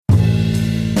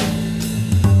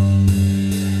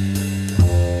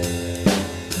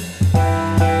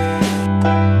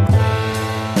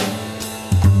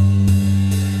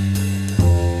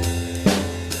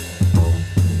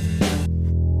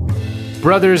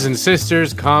Brothers and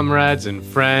sisters, comrades and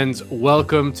friends,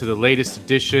 welcome to the latest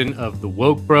edition of the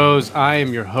Woke Bros. I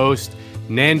am your host,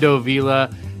 Nando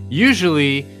Vila.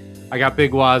 Usually, I got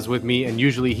Big Waz with me, and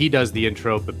usually he does the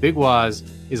intro, but Big Waz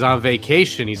is on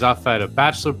vacation. He's off at a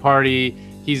bachelor party.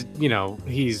 He's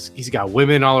got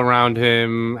women all around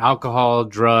him, alcohol,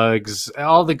 drugs,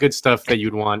 all the good stuff that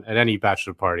you'd want at any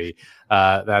bachelor party.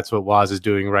 That's what Waz is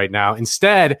doing right now.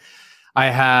 Instead, I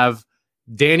have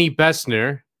Danny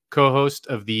Bessner, co-host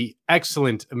of the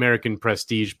excellent American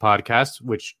Prestige podcast,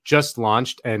 which just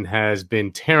launched and has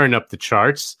been tearing up the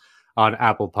charts on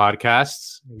Apple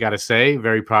Podcasts. Gotta say,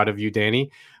 very proud of you, Danny.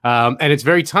 And it's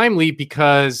very timely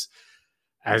because,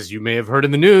 as you may have heard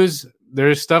in the news,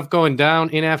 there's stuff going down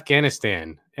in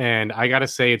Afghanistan. And I gotta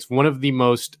say, it's one of the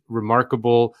most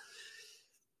remarkable...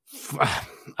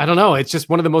 I don't know. It's just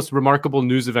one of the most remarkable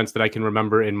news events that I can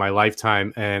remember in my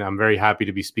lifetime. And I'm very happy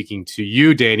to be speaking to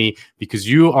you, Danny, because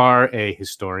you are a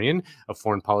historian, a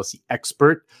foreign policy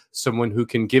expert, someone who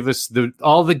can give us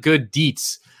all the good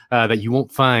deets that you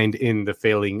won't find in the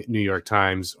failing New York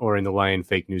Times or in the lying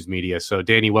fake news media. So,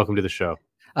 Danny, welcome to the show.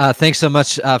 Thanks so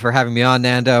much for having me on,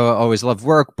 Nando. Always love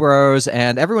Work Bros.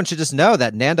 And everyone should just know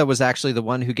that Nando was actually the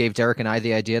one who gave Derek and I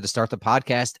the idea to start the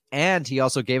podcast. And he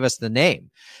also gave us the name.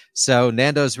 So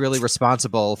Nando's really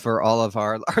responsible for all of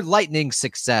our lightning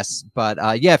success.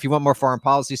 But yeah, if you want more foreign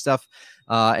policy stuff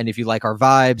and if you like our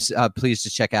vibes, please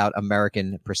just check out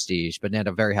American Prestige. But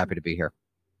Nando, very happy to be here.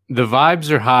 The vibes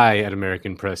are high at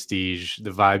American Prestige.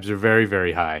 The vibes are very,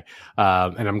 very high.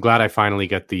 And I'm glad I finally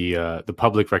get the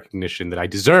public recognition that I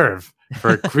deserve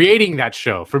for creating that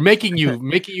show, for making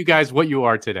you guys what you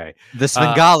are today. The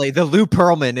Svengali, the Lou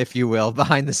Pearlman, if you will,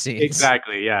 behind the scenes.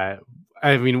 Exactly. Yeah.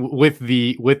 I mean, with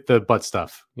the butt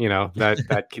stuff,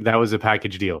 that was a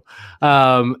package deal.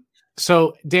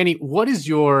 So Danny, what is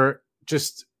your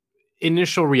just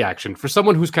initial reaction for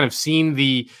someone who's kind of seen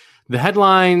the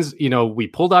headlines? We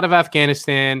pulled out of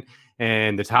Afghanistan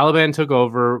and the Taliban took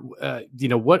over.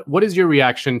 What is your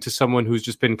reaction to someone who's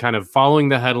just been kind of following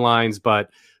the headlines,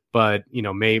 but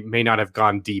may not have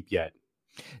gone deep yet?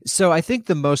 So I think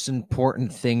the most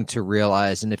important thing to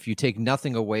realize, and if you take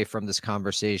nothing away from this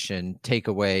conversation, take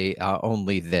away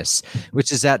only this,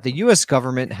 which is that the U.S.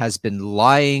 government has been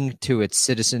lying to its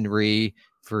citizenry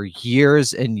for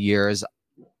years and years.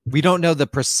 We don't know the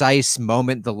precise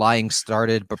moment the lying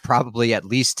started, but probably at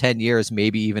least 10 years,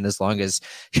 maybe even as long as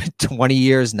 20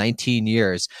 years, 19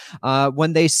 years,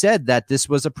 when they said that this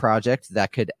was a project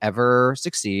that could ever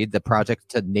succeed, the project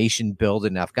to nation build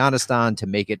in Afghanistan, to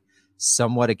make it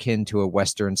somewhat akin to a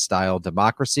Western-style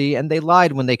democracy. And they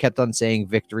lied when they kept on saying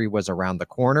victory was around the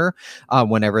corner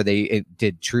whenever they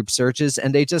did troop searches.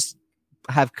 And they just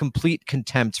have complete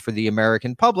contempt for the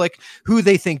American public, who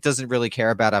they think doesn't really care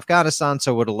about Afghanistan,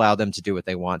 so would allow them to do what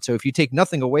they want. So if you take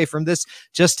nothing away from this,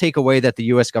 just take away that the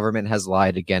U.S. government has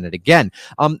lied again and again.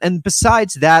 And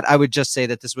besides that, I would just say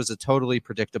that this was a totally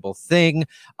predictable thing.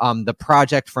 The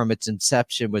project from its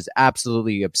inception was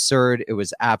absolutely absurd. It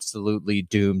was absolutely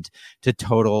doomed to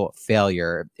total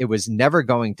failure. It was never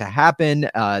going to happen.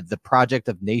 The project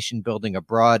of nation building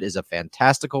abroad is a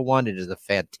fantastical one. It is a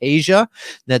fantasia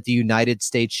that the United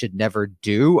States should never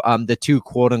do. The two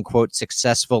quote unquote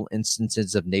successful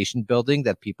instances of nation building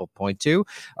that people point to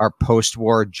are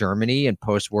post-war Germany and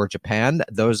post-war Japan.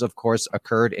 Those, of course,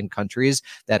 occurred in countries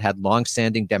that had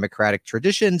long-standing democratic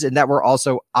traditions and that were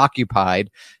also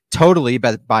occupied totally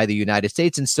by the United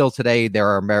States. And still today, there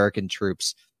are American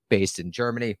troops based in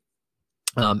Germany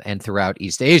and throughout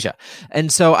East Asia.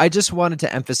 And so I just wanted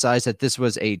to emphasize that this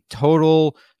was a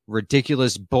total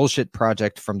ridiculous bullshit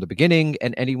project from the beginning,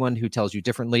 and anyone who tells you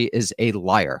differently is a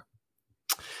liar.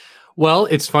 Well,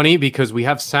 it's funny because we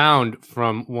have sound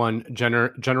from one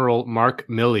General Mark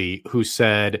Milley, who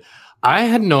said, I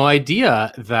had no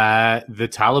idea that the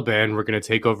Taliban were going to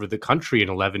take over the country in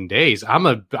 11 days. I'm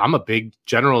a big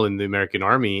general in the American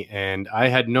army, and I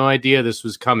had no idea this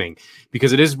was coming,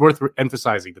 because it is worth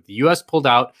emphasizing that the U.S. pulled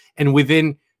out, and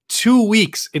within 2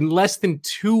 weeks, in less than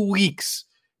 2 weeks,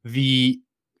 the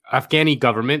Afghani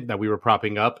government that we were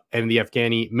propping up and the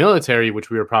Afghani military, which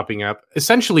we were propping up,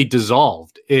 essentially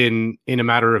dissolved in a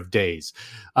matter of days.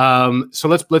 So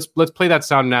let's play that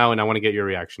sound now, and I want to get your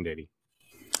reaction, Danny.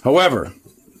 However,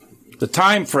 the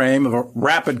time frame of a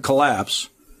rapid collapse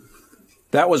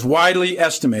that was widely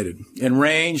estimated and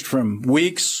ranged from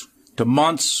weeks to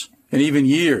months and even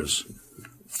years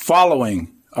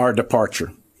following our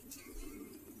departure.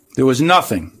 There was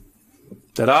nothing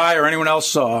that I or anyone else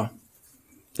saw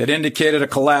that indicated a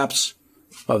collapse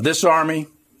of this army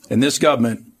and this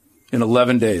government in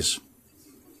 11 days.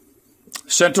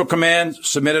 Central Command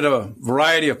submitted a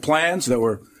variety of plans that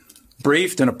were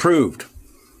briefed and approved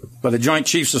by the Joint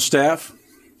Chiefs of Staff,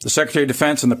 the Secretary of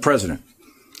Defense, and the President.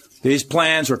 These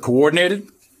plans are coordinated,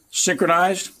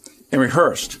 synchronized, and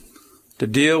rehearsed to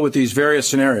deal with these various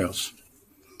scenarios.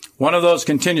 One of those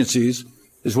contingencies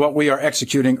is what we are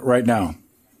executing right now.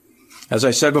 As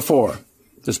I said before,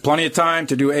 there's plenty of time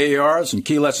to do AARs and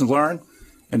key lessons learned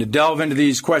and to delve into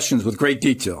these questions with great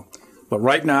detail. But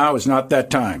right now is not that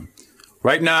time.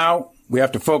 Right now, we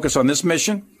have to focus on this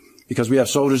mission because we have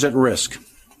soldiers at risk.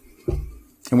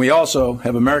 And we also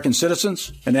have American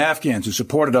citizens and Afghans who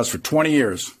supported us for 20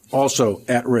 years, also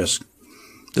at risk.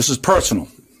 This is personal,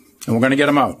 and we're going to get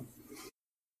them out.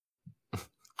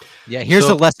 Yeah, here's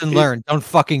a lesson learned. Don't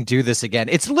fucking do this again.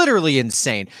 It's literally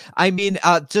insane. I mean,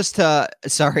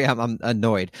 sorry, I'm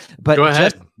annoyed,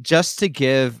 but just to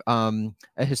give a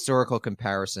historical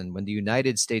comparison, when the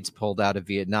United States pulled out of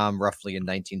Vietnam roughly in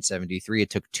 1973, it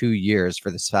took 2 years for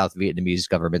the South Vietnamese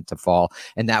government to fall,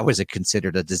 and that was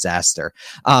considered a disaster.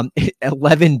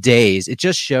 11 days. It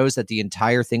just shows that the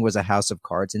entire thing was a house of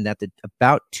cards, and that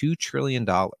about $2 trillion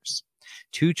were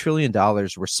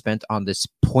spent on this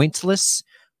pointless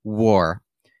war,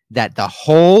 that the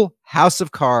whole house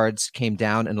of cards came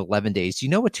down in 11 days. You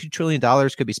know what $2 trillion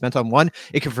could be spent on? One,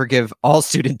 it could forgive all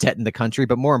student debt in the country,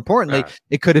 but more importantly,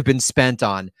 it could have been spent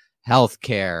on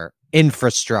healthcare,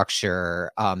 infrastructure,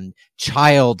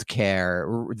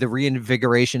 childcare, the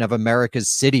reinvigoration of America's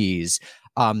cities,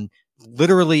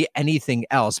 literally anything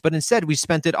else. But instead, we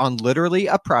spent it on literally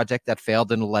a project that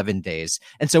failed in 11 days.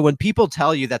 And so when people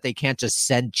tell you that they can't just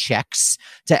send checks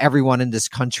to everyone in this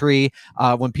country,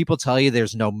 when people tell you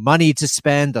there's no money to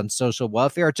spend on social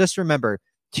welfare, just remember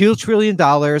 $2 trillion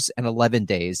and 11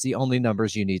 days, the only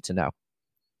numbers you need to know.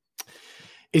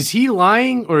 Is he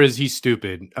lying or is he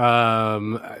stupid?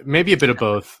 Maybe a bit of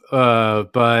both.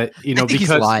 But, you know,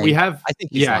 because we have, I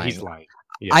think he's lying. He's lying.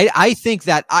 Yeah. I think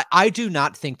that I do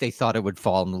not think they thought it would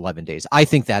fall in 11 days. I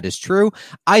think that is true.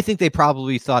 I think they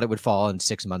probably thought it would fall in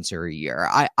 6 months or a year.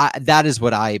 That is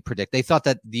what I predict. They thought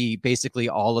that basically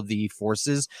all of the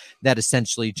forces that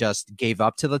essentially just gave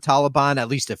up to the Taliban, at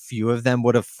least a few of them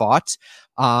would have fought.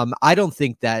 I don't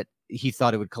think that he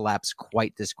thought it would collapse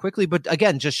quite this quickly, but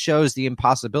again, just shows the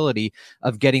impossibility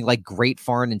of getting like great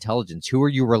foreign intelligence. Who are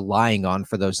you relying on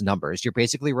for those numbers? You're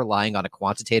basically relying on a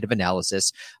quantitative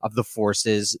analysis of the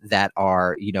forces that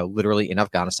are, you know, literally in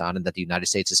Afghanistan and that the United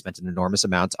States has spent an enormous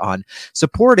amount on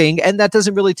supporting. And that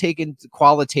doesn't really take into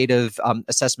qualitative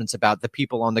assessments about the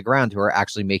people on the ground who are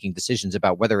actually making decisions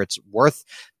about whether it's worth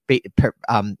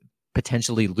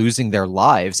potentially losing their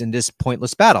lives in this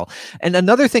pointless battle. And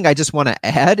another thing I just want to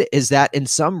add is that in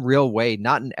some real way,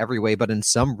 not in every way, but in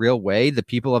some real way, the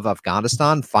people of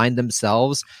Afghanistan find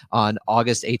themselves on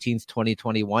August 18th,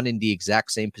 2021 in the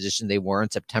exact same position they were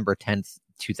on September 10th,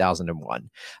 2001,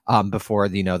 before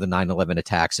the 9/11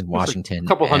 attacks in Washington. A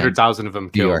couple 100,000 of them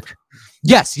killed. New York.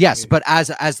 Yes, but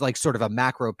as like sort of a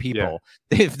macro people,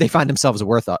 they find themselves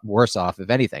worse off, if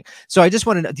anything. So I just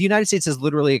want to know, the United States has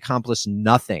literally accomplished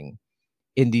nothing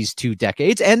in these 2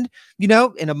 decades, and in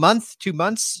a month, 2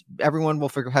 months, everyone will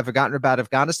have forgotten about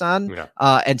Afghanistan,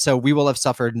 and so we will have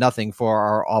suffered nothing for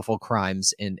our awful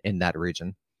crimes in that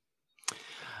region.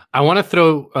 I want to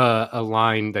throw a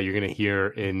line that you're going to hear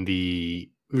in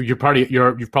you've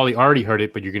probably already heard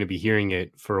it, but you're going to be hearing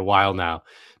it for a while now.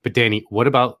 But Danny, what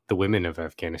about the women of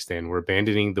Afghanistan? We're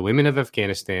abandoning the women of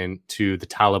Afghanistan to the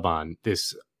Taliban,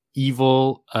 this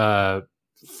evil,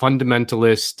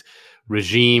 fundamentalist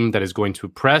regime that is going to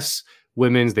oppress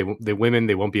women. They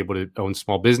won't be able to own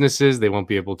small businesses. They won't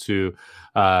be able to,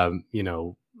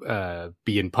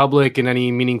 be in public in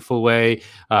any meaningful way.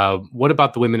 What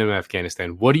about the women of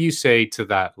Afghanistan? What do you say to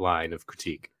that line of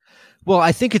critique? Well,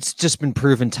 I think it's just been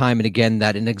proven time and again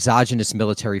that an exogenous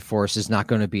military force is not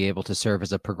going to be able to serve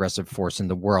as a progressive force in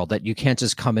the world, that you can't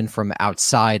just come in from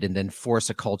outside and then force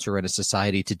a culture and a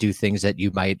society to do things that you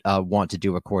might want to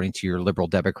do according to your liberal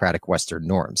democratic Western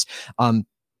norms.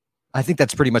 I think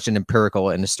that's pretty much an empirical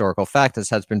and historical fact that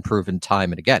has been proven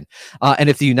time and again. And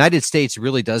if the United States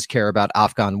really does care about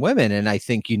Afghan women, and I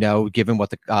think, given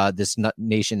what this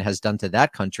nation has done to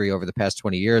that country over the past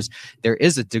 20 years, there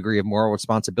is a degree of moral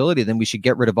responsibility, then we should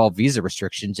get rid of all visa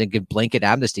restrictions and give blanket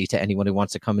amnesty to anyone who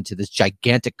wants to come into this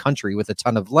gigantic country with a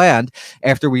ton of land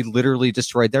after we literally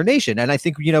destroyed their nation. And I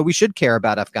think, we should care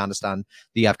about Afghanistan,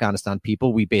 the Afghanistan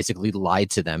people. We basically lied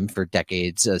to them for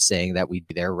decades, saying that we'd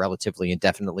be there relatively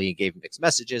indefinitely, gave mixed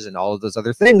messages and all of those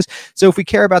other things. So if we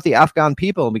care about the Afghan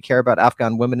people and we care about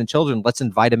Afghan women and children, let's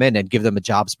invite them in and give them a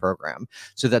jobs program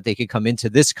so that they could come into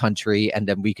this country, and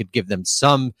then we could give them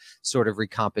some sort of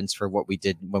recompense for what we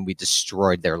did when we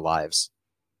destroyed their lives.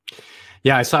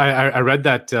 Yeah, I read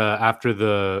that after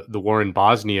the war in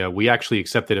Bosnia, we actually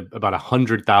accepted about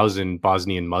 100,000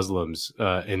 Bosnian Muslims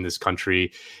in this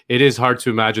country. It is hard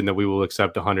to imagine that we will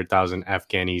accept 100,000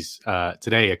 Afghanis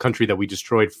today, a country that we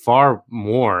destroyed far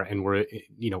more, and we're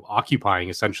occupying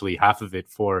essentially half of it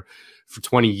for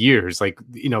 20 years. Like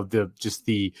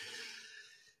the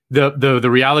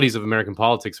realities of American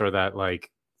politics are that like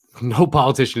no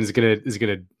politician is gonna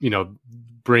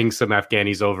bring some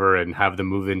Afghanis over and have them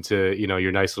move into,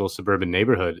 your nice little suburban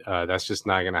neighborhood. That's just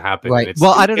not going to happen. Right.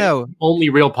 Well, I don't know. Only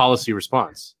real policy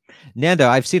response. Nando,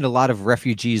 I've seen a lot of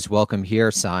refugees welcome here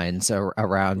signs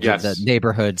around the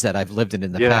neighborhoods that I've lived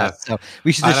in the past. So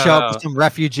we should just show up with some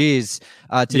refugees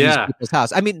to these people's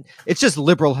house. I mean, it's just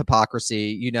liberal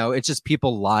hypocrisy. It's just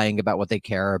people lying about what they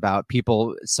care about,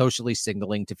 people socially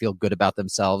signaling to feel good about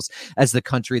themselves as the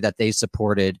country that they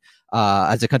supported,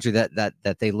 as a country that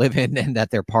they live in and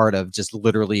that they're part of, just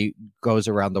literally goes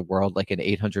around the world like an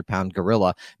 800-pound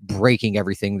gorilla, breaking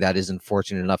everything that isn't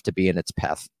fortunate enough to be in its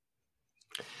path.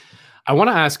 I want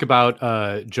to ask about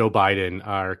Joe Biden,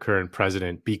 our current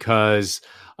president, because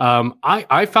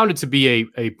I found it to be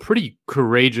a pretty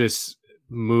courageous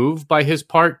move by his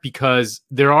part, because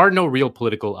there are no real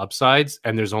political upsides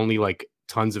and there's only like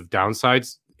tons of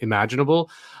downsides imaginable.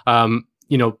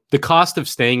 The cost of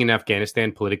staying in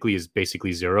Afghanistan politically is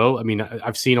basically zero. I mean,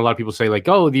 I've seen a lot of people say like,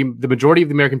 oh, the majority of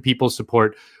the American people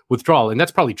support withdrawal. And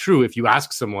that's probably true. If you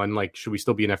ask someone like, should we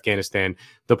still be in Afghanistan?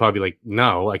 They'll probably be like,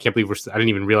 no, I can't believe I didn't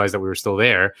even realize that we were still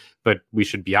there, but we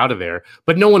should be out of there.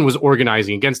 But no one was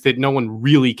organizing against it. No one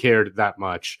really cared that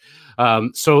much.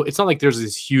 So it's not like there's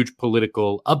this huge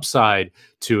political upside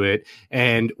to it.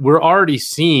 And we're already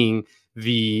seeing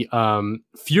the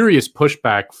furious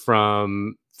pushback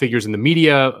from figures in the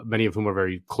media, many of whom are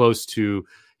very close to,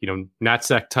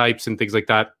 NatSec types and things like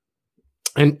that.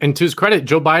 And to his credit,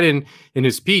 Joe Biden, in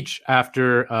his speech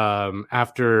after all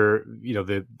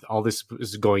this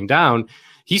is going down,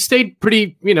 he stayed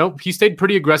pretty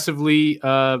aggressively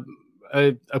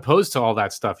opposed to all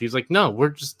that stuff. He's like, no, we're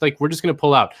just going to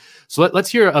pull out. So let's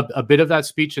hear a bit of that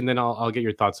speech, and then I'll get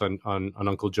your thoughts on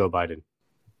Uncle Joe Biden.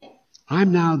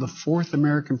 I'm now the fourth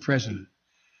American president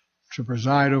to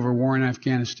preside over war in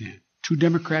Afghanistan. 2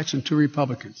 Democrats and 2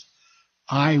 Republicans.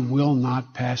 I will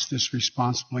not pass this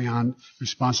responsibility on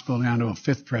to a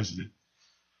 5th president.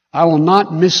 I will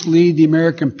not mislead the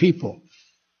American people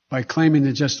by claiming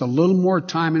that just a little more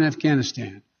time in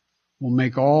Afghanistan will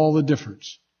make all the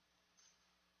difference.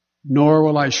 Nor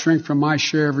will I shrink from my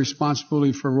share of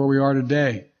responsibility for where we are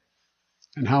today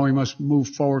and how we must move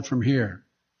forward from here.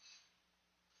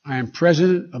 I am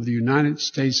President of the United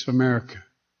States of America,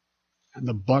 and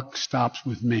the buck stops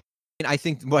with me. I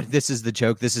think this is the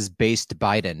joke. This is based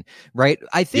Biden, right?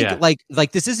 I think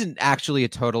like this isn't actually a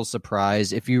total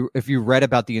surprise. If you read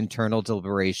about the internal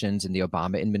deliberations in the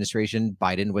Obama administration,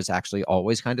 Biden was actually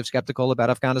always kind of skeptical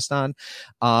about Afghanistan.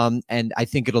 And I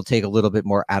think it'll take a little bit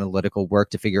more analytical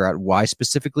work to figure out why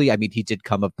specifically. I mean, he did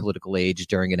come of political age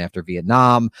during and after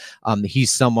Vietnam.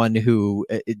 He's someone who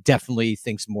definitely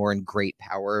thinks more in great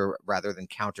power rather than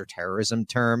counterterrorism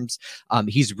terms.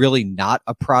 He's really not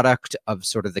a product of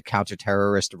sort of the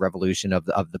counter-terrorist revolution of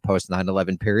the post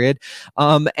 9/11 period.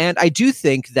 And I do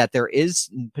think that there is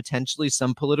potentially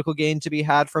some political gain to be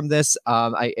had from this.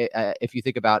 If you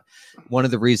think about one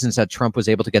of the reasons that Trump was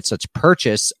able to get such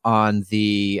purchase on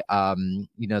the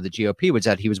GOP was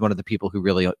that he was one of the people who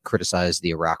really criticized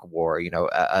the Iraq war,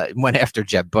 went after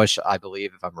Jeb Bush, I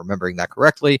believe, if I'm remembering that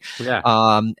correctly.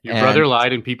 Yeah. Your brother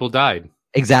lied and people died.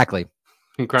 Exactly.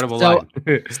 Incredible line.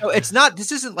 So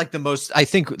this isn't like the most, I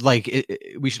think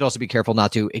we should also be careful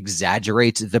not to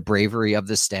exaggerate the bravery of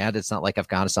this stand. It's not like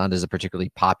Afghanistan is a particularly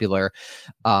popular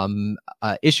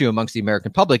issue amongst the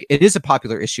American public. It is a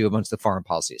popular issue amongst the foreign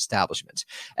policy establishment.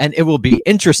 And it will be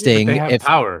interesting. They have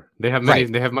power. They have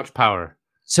they have much power.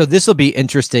 So this will be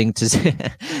interesting to see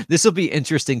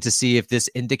if this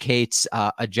indicates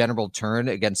a general turn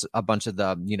against a bunch of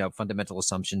the fundamental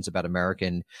assumptions about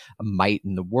American might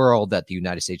in the world, that the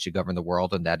United States should govern the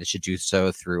world and that it should do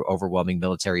so through overwhelming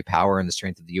military power and the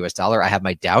strength of the U.S. dollar. I have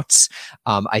my doubts.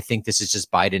 I think this is just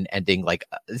Biden ending like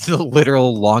the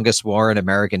literal longest war in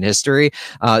American history.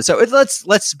 So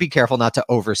let's be careful not to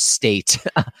overstate.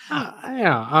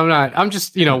 Yeah, I'm not. I'm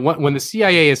just when the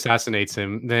CIA assassinates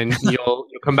him, then you'll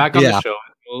come back on the show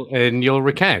and you'll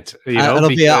recant. I'll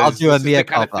do a mea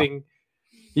culpa.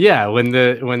 Yeah, when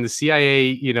the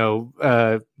CIA,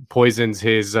 poisons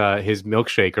his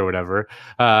milkshake or whatever,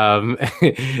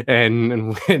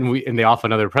 and they off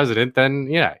another president, then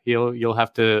yeah, you'll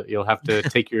have to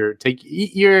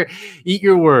eat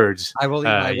your words. I will eat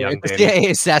my words. If the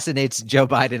CIA assassinates Joe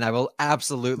Biden, I will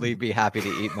absolutely be happy to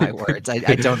eat my words. I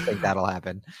don't think that'll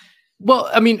happen. Well,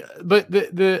 I mean, but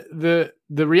the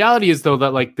reality is though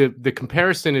that like the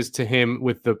comparison is to him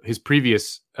with his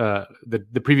previous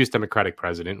the previous Democratic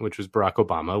president, which was Barack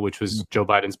Obama, which was Joe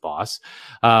Biden's boss,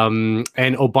 and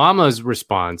Obama's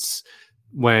response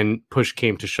when push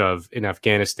came to shove in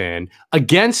Afghanistan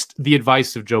against the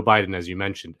advice of Joe Biden, as you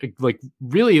mentioned, like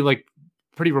really like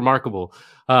pretty remarkable,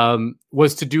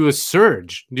 was to do a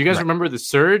surge. Do you guys remember the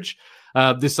surge?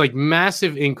 This like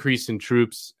massive increase in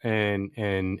troops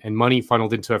and money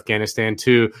funneled into Afghanistan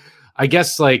to, I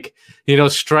guess, like,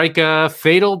 strike a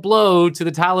fatal blow to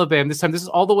the Taliban. This is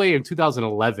all the way in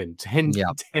 2011, 10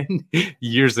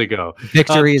 years ago.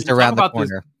 Victory is around the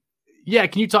corner. Yeah.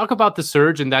 Can you talk about the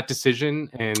surge and that decision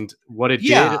and what it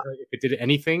did, if it did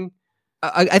anything?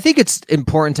 I think it's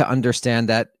important to understand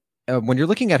that when you're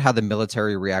looking at how the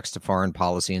military reacts to foreign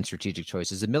policy and strategic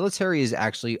choices, the military is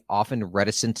actually often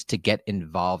reticent to get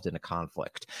involved in a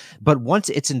conflict. But once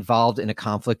it's involved in a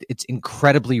conflict, it's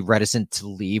incredibly reticent to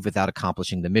leave without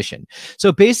accomplishing the mission.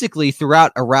 So basically,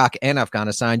 throughout Iraq and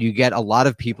Afghanistan, you get a lot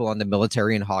of people on the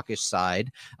military and hawkish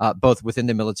side, both within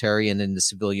the military and in the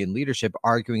civilian leadership,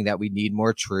 arguing that we need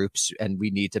more troops and we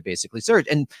need to basically surge.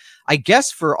 And I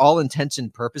guess for all intents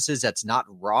and purposes, that's not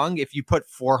wrong. If you put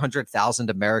 400,000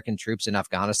 American troops in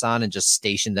Afghanistan and just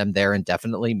station them there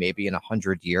indefinitely, maybe in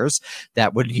 100 years,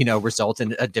 that would, result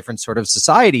in a different sort of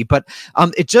society. But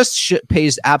it just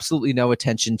pays absolutely no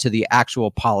attention to the actual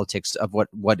politics of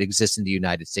what exists in the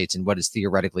United States and what is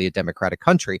theoretically a democratic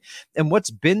country. And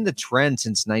what's been the trend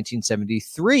since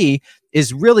 1973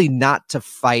 is really not to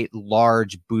fight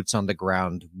large boots on the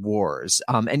ground wars.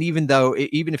 And even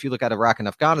if you look at Iraq and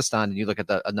Afghanistan and you look at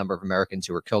a number of Americans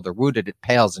who were killed or wounded, it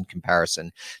pales in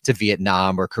comparison to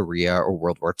Vietnam or Korea or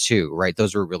World War II, right?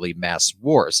 Those were really mass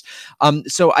wars.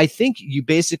 So I think you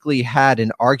basically had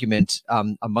an argument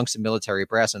amongst the military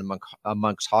brass and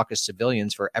amongst hawkish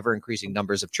civilians for ever increasing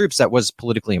numbers of troops that was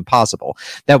politically impossible.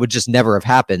 That would just never have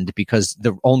happened, because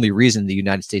the only reason the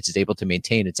United States is able to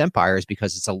maintain its empire is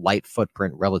because it's a light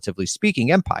footprint, relatively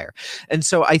speaking, empire. And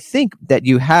so I think that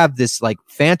you have this like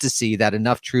fantasy that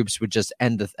enough troops would just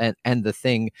end the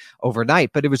thing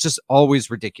overnight, but it was just always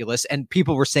ridiculous. And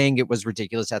people were saying it was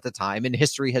ridiculous at the time. And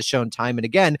history has shown time and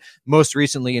again, most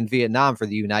recently in Vietnam for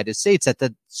the United States, that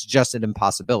that's just an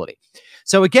impossibility.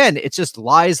 So again, it's just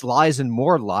lies, and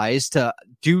more lies to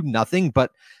do nothing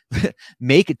but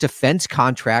make defense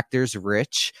contractors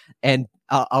rich and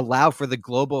allow for the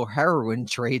global heroin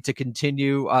trade to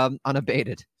continue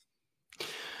unabated.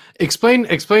 Explain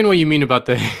what you mean about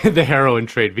the heroin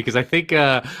trade, because I think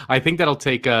that'll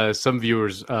take some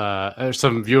viewers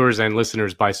and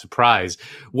listeners by surprise.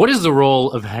 What is the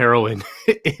role of heroin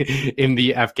in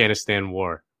the Afghanistan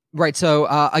war? Right. So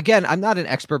again, I'm not an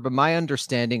expert, but my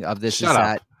understanding of this Shut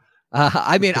up.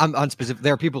 I mean, I'm unspecific.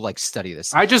 There are people like study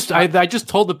this. I just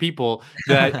told the people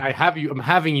that I'm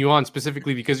having you on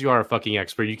specifically because you are a fucking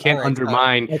expert. You can't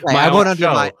undermine. Okay, I won't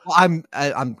undermine. Well,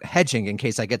 I'm hedging in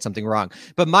case I get something wrong.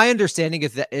 But my understanding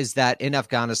is that in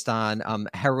Afghanistan,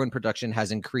 heroin production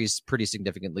has increased pretty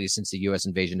significantly since the U.S.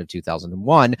 invasion of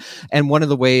 2001. And one of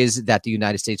the ways that the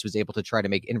United States was able to try to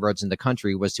make inroads in the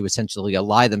country was to essentially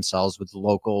ally themselves with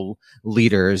local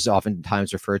leaders,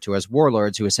 oftentimes referred to as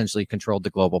warlords, who essentially controlled the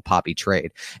global poppy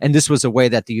trade. And this was a way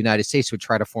that the United States would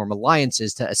try to form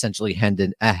alliances to essentially hem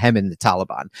in the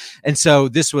Taliban. And so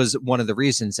this was one of the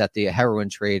reasons that the heroin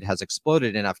trade has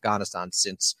exploded in Afghanistan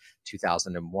since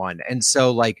 2001. And so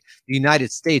like the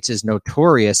United States is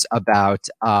notorious about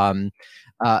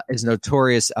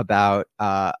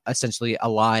essentially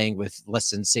allying with less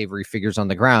than savory figures on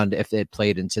the ground if it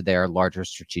played into their larger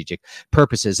strategic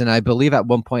purposes. And I believe at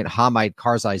one point Hamid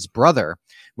Karzai's brother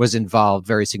was involved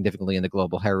very significantly in the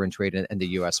global heroin trade, and the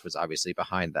U.S. was obviously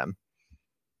behind them.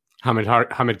 Hamid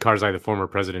Karzai, the former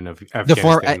president of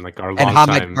Afghanistan, Hamid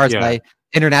Karzai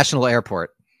International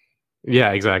Airport.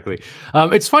 Yeah, exactly.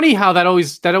 It's funny how that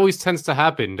always tends to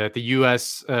happen, that the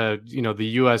U.S. The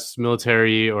U.S.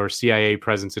 military or CIA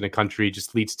presence in a country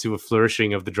just leads to a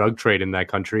flourishing of the drug trade in that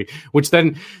country, which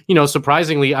then,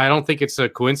 surprisingly, I don't think it's a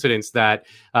coincidence that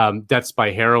deaths by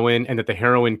heroin and that the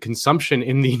heroin consumption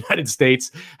in the United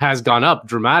States has gone up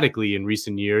dramatically in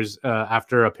recent years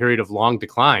after a period of long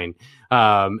decline.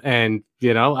 And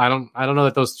I don't know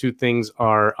that those two things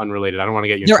are unrelated. I don't want to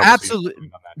get you in They're trouble.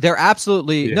 absolutely, they're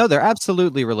absolutely, no, they're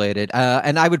absolutely related.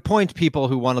 And I would point people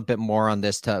who want a bit more on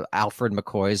this to Alfred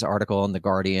McCoy's article in The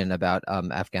Guardian about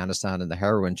Afghanistan and the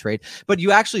heroin trade. But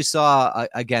you actually saw,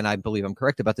 again, I believe I'm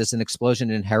correct about this, an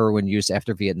explosion in heroin use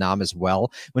after Vietnam as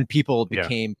well, when people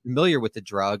became familiar with the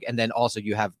drug. And then also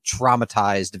you have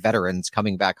traumatized veterans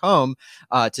coming back home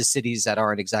to cities that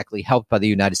aren't exactly helped by the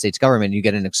United States government. You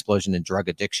get an explosion in drug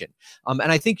addiction. And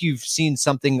I think you've seen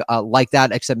something like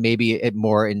that, except maybe it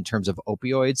more in terms of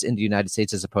opioids in the United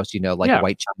States as opposed to,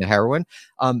 white China heroin.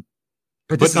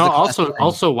 But no,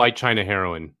 also white China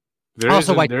heroin. There is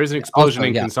an explosion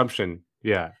in consumption.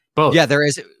 Yeah. Both. Yeah, there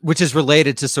is, which is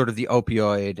related to sort of the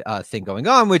opioid thing going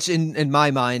on, which in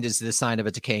my mind is the sign of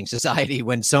a decaying society.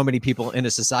 When so many people in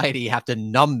a society have to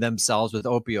numb themselves with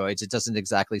opioids, it doesn't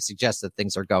exactly suggest that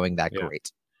things are going that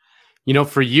great.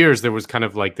 For years, there was kind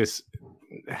of like this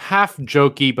half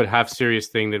jokey but half serious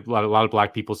thing that a lot of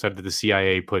black people said that the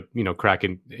CIA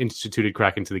instituted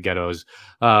crack into the ghettos.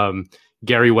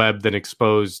 Gary Webb then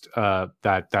exposed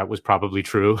that was probably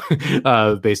true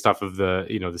based off of the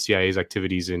CIA's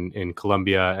activities in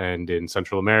Colombia and in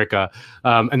Central America,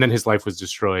 and then his life was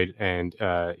destroyed, and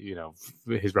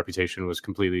his reputation was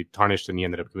completely tarnished, and he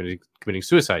ended up committing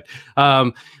suicide.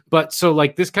 But so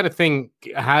like this kind of thing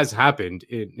has happened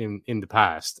in the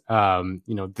past.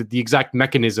 The exact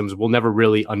mechanisms we'll never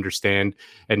really understand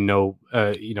and know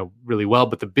really well,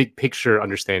 but the big picture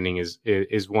understanding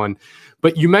is one.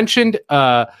 But you mentioned,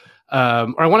 or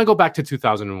I want to go back to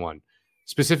 2001,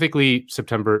 specifically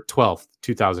September 12th,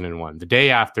 2001, the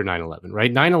day after 9/11,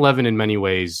 right? 9/11 in many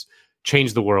ways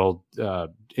changed the world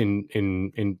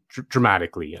in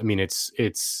dramatically. I mean,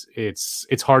 it's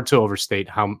hard to overstate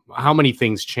how many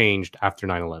things changed after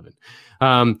 9/11.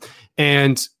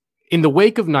 And in the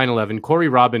wake of 9/11, Corey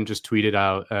Robin just tweeted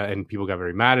out, and people got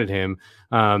very mad at him,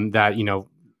 that,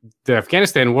 the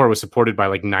Afghanistan war was supported by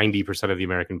like 90% of the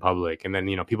American public. And then,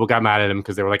 people got mad at him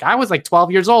because they were like, I was like 12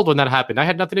 years old when that happened. I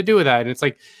had nothing to do with that. And it's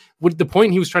like, what the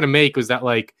point he was trying to make was that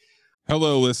like,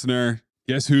 hello, listener.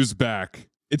 Guess who's back?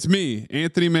 It's me,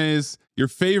 Anthony Mays, your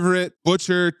favorite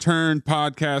butcher turned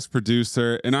podcast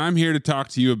producer. And I'm here to talk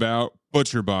to you about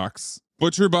ButcherBox.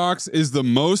 ButcherBox is the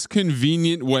most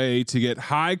convenient way to get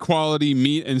high quality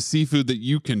meat and seafood that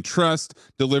you can trust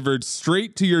delivered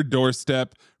straight to your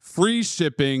doorstep. Free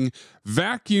shipping,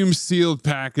 vacuum sealed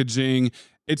packaging.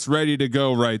 It's ready to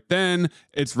go right then.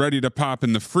 It's ready to pop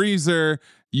in the freezer.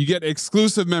 You get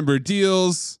exclusive member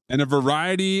deals and a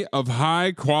variety of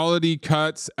high quality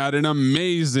cuts at an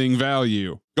amazing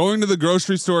value. Going to the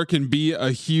grocery store can be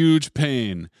a huge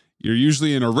pain. You're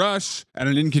usually in a rush at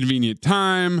an inconvenient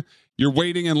time. You're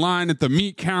waiting in line at the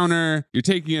meat counter. You're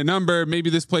taking a number. Maybe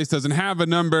this place doesn't have a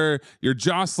number. You're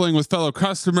jostling with fellow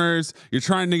customers. You're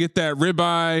trying to get that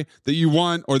ribeye that you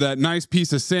want or that nice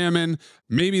piece of salmon.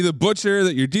 Maybe the butcher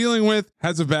that you're dealing with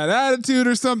has a bad attitude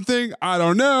or something. I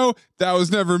don't know. That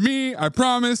was never me, I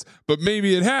promise. But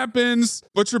maybe it happens.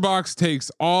 ButcherBox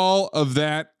takes all of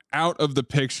that out of the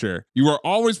picture. You are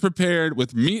always prepared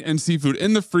with meat and seafood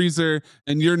in the freezer,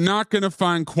 and you're not going to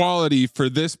find quality for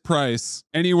this price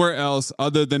anywhere else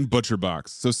other than ButcherBox.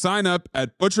 So sign up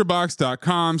at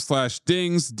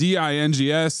butcherbox.com/dings,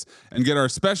 DINGS, and get our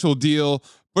special deal.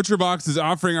 ButcherBox is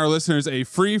offering our listeners a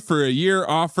free for a year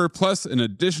offer plus an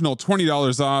additional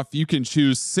 $20 off. You can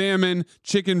choose salmon,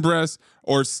 chicken breast,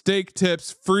 or steak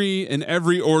tips free in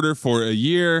every order for a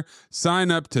year.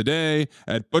 Sign up today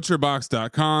at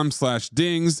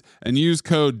butcherbox.com/dings and use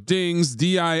code DINGS,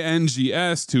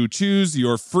 DINGS, to choose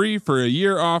your free for a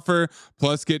year offer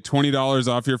plus get $20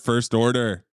 off your first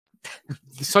order.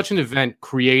 Such an event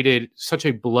created such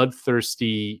a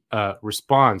bloodthirsty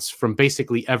response from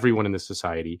basically everyone in the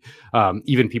society,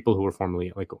 even people who were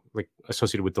formerly like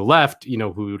associated with the left,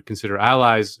 who would consider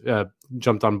allies,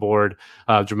 jumped on board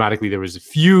dramatically. There was a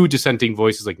few dissenting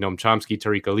voices like Noam Chomsky,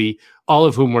 Tariq Ali, all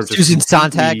of whom were just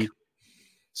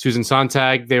Susan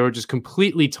Sontag. They were just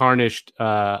completely tarnished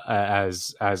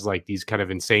as like these kind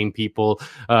of insane people.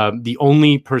 The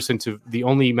only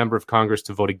member of Congress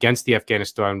to vote against the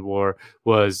Afghanistan war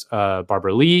was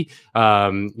Barbara Lee.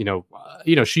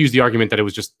 She used the argument that it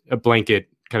was just a blanket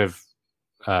kind of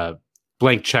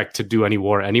blank check to do any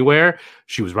war anywhere.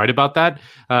 She was right about that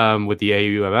with the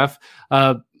AUMF.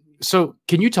 So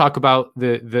can you talk about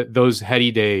those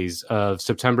heady days of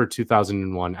September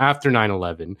 2001 after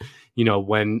 9/11?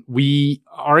 When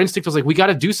our instinct was like, we got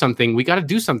to do something. We got to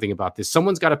do something about this.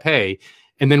 Someone's got to pay.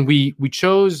 And then we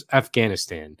chose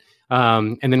Afghanistan.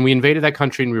 And then we invaded that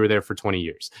country and we were there for 20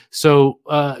 years. So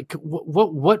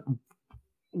what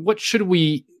should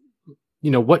we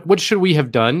what should we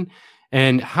have done,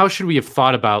 and how should we have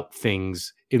thought about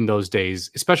things in those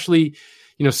days, especially,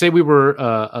 say we were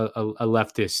a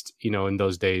leftist, in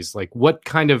those days, like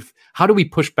how do we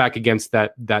push back against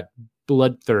that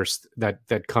bloodthirst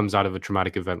that comes out of a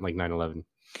traumatic event like 9/11?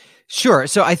 Sure.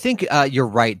 So I think you're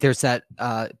right. There's that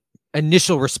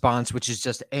initial response, which is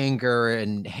just anger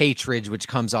and hatred, which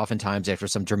comes oftentimes after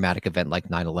some dramatic event like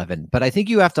 9/11. But I think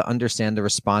you have to understand the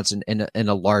response in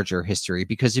a larger history,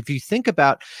 because if you think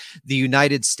about the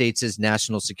United States'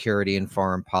 national security and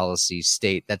foreign policy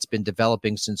state that's been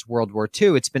developing since World War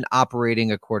II, it's been operating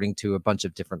according to a bunch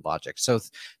of different logics. So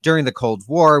during the Cold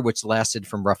War, which lasted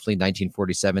from roughly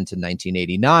 1947 to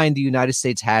 1989, the United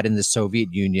States had in the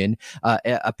Soviet Union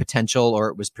a potential, or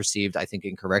it was perceived, I think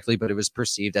incorrectly, but it was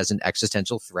perceived as an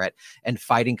existential threat, and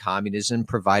fighting communism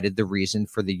provided the reason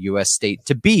for the U.S. state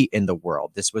to be in the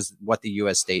world. This was what the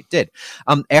U.S. state did.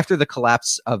 After the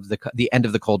collapse of the end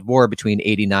of the Cold War between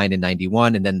 89 and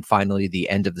 91, and then finally the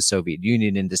end of the Soviet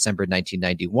Union in December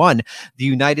 1991, the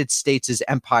United States'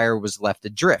 empire was left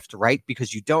adrift, right?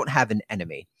 Because you don't have an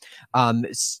enemy.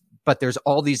 But there's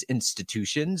all these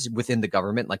institutions within the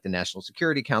government, like the National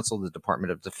Security Council, the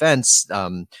Department of Defense,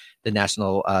 the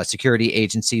National Security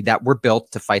Agency, that were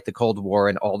built to fight the Cold War.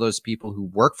 And all those people who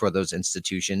work for those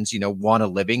institutions, want a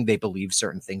living. They believe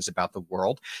certain things about the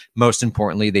world. Most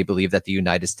importantly, they believe that the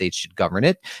United States should govern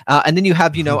it. And then you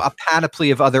have, a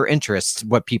panoply of other interests,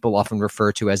 what people often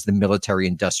refer to as the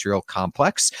military-industrial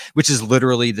complex, which is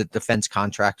literally the defense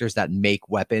contractors that make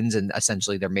weapons. And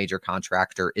essentially their major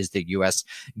contractor is the U.S.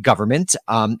 government.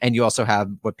 And you also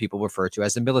have what people refer to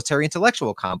as the military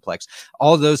intellectual complex,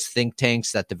 all those think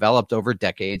tanks that developed over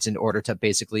decades in order to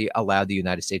basically allow the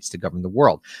United States to govern the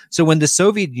world. So when the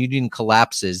Soviet Union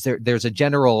collapses, there's a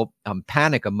general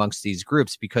panic amongst these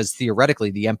groups, because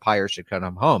theoretically the empire should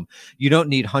come home. You don't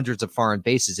need hundreds of foreign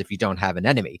bases if you don't have an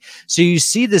enemy. So you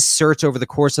see this search over the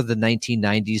course of the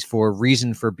 1990s for a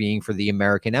reason for being for the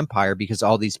American empire, because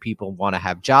all these people want to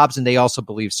have jobs, and they also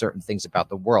believe certain things about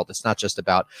the world. It's not just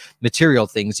about material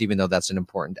things, even though that's an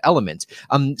important element.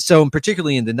 So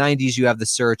particularly in the 90s, you have the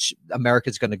search,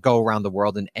 America's going to go around the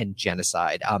world and end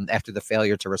genocide. After the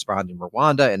failure to respond in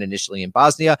Rwanda and initially in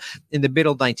Bosnia, in the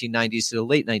middle 1990s to the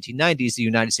late 1990s, the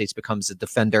United States becomes a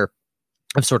defender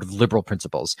of sort of liberal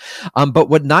principles. But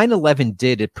what 9/11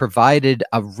 did, it provided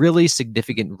a really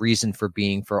significant reason for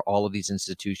being for all of these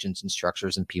institutions and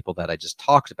structures and people that I just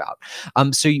talked about.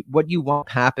 So what you want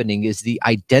happening is the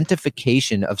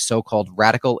identification of so-called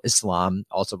radical Islam,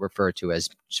 also referred to as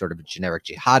sort of generic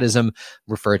jihadism,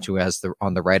 referred to as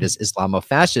on the right as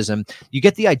Islamofascism. You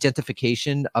get the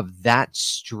identification of that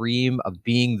stream of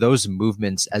being, those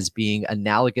movements, as being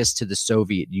analogous to the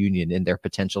Soviet Union in their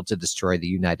potential to destroy the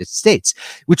United States,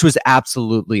 which was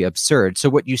absolutely absurd. So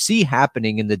what you see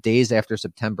happening in the days after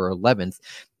September 11th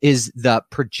is the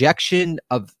projection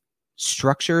of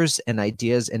structures and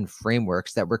ideas and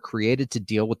frameworks that were created to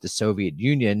deal with the Soviet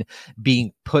Union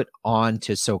being put on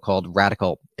to so-called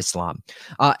radical Islam.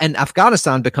 And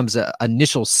Afghanistan becomes an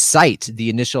initial site, the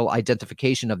initial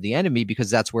identification of the enemy, because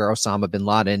that's where Osama bin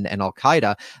Laden and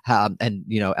Al-Qaeda and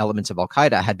elements of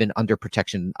Al-Qaeda had been under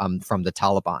protection from the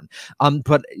Taliban.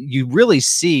 But you really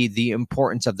see the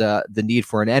importance of the need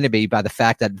for an enemy by the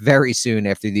fact that very soon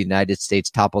after the United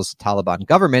States topples the Taliban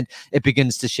government, it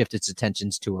begins to shift its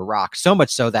attentions to Iraq. So much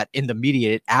so that in the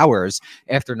immediate hours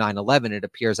after 9/11, it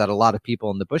appears that a lot of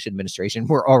people in the Bush administration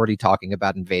were already talking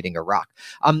about invading Iraq.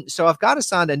 So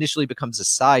Afghanistan initially becomes a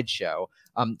sideshow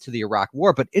to the Iraq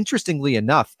war. But interestingly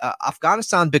enough,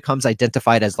 Afghanistan becomes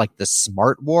identified as like the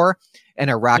smart war, and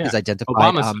Iraq is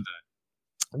identified.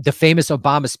 The famous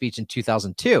Obama speech in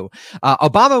 2002.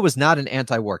 Obama was not an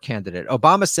anti-war candidate.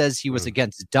 Obama says he was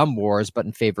against dumb wars, but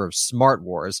in favor of smart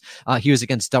wars. He was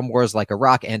against dumb wars like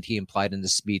Iraq, and he implied in the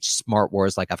speech smart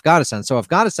wars like Afghanistan. So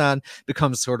Afghanistan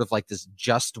becomes sort of like this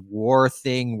just war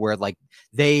thing where like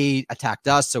they attacked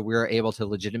us, so we were able to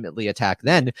legitimately attack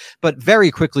them, but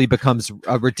very quickly becomes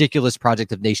a ridiculous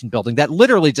project of nation building that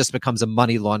literally just becomes a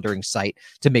money laundering site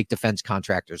to make defense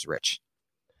contractors rich.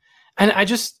 And I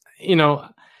just,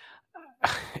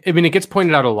 I mean, it gets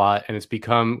pointed out a lot, and it's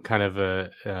become kind of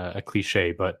a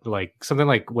cliche, but like something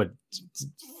like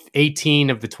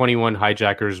 18 of the 21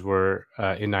 hijackers were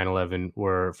in 9/11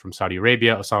 were from Saudi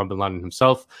Arabia. Osama bin Laden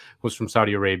himself was from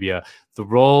Saudi Arabia. The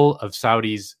role of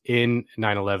Saudis in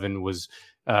 9/11 was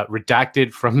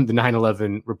redacted from the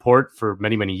 9/11 report for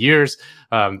many, many years.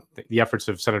 The efforts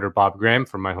of Senator Bob Graham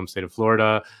from my home state of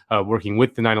Florida, working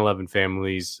with the 9/11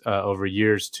 families over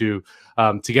years to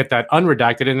get that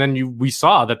unredacted. And then we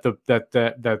saw that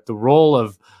the role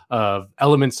of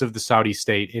elements of the Saudi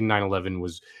state in 9/11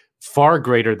 was far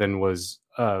greater than was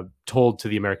told to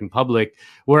the American public.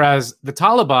 Whereas the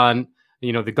Taliban,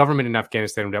 the government in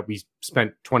Afghanistan that we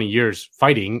spent 20 years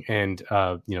fighting and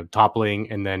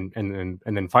toppling and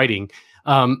then fighting,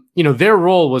 their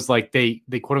role was like they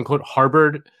quote unquote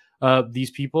harbored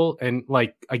these people. And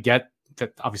like, I get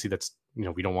that obviously that's,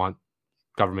 we don't want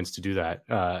governments to do that.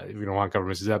 We don't want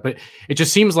governments to do that, but it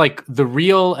just seems like the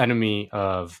real enemy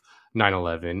of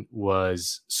 9/11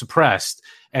 was suppressed,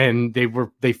 and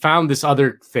they found this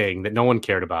other thing that no one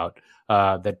cared about,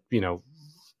 that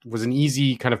was an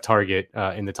easy kind of target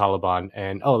in the Taliban,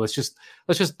 and let's just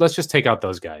take out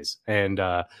those guys. And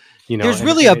there's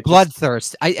really a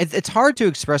bloodthirst. It's hard to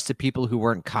express to people who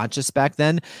weren't conscious back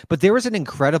then, but there was an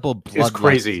incredible bloodlust. It's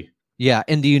crazy. Yeah,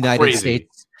 in the United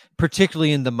States,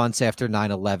 particularly in the months after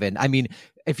 9/11. I mean,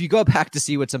 if you go back to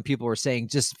see what some people were saying,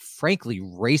 just frankly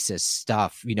racist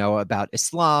stuff, about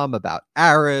Islam, about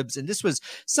Arabs, and this was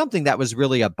something that was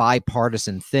really a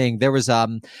bipartisan thing. There was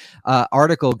an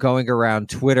article going around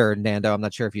Twitter, Nando, I'm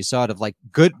not sure if you saw it, of like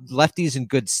good lefties in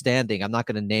good standing, I'm not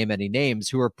going to name any names,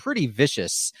 who are pretty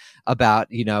vicious about,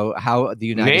 how the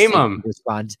United States would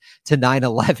respond to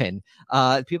 9/11.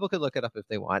 People could look it up if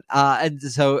they want. And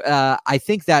so I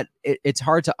think that it's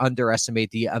hard to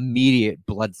underestimate the immediate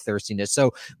bloodthirstiness.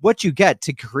 So what you get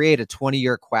to create a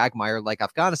 20-year quagmire like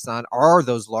Afghanistan are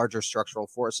those larger structural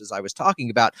forces I was talking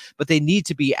about, but they need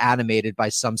to be animated by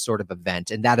some sort of event.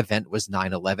 And that event was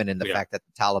 9/11 and the fact that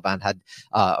the Taliban had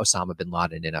Osama bin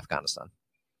Laden in Afghanistan.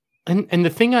 And the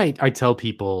thing I tell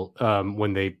people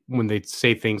when they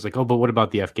say things like, oh, but what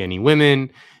about the Afghani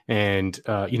women? And,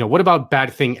 what about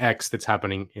bad thing X that's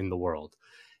happening in the world?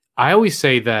 I always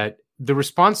say that the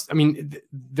response,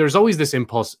 there's always this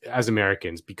impulse as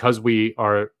Americans, because we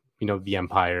are, the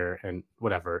empire and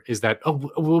whatever, is that, oh,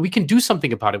 well, we can do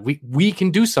something about it. We can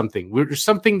do something. There's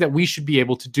something that we should be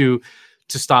able to do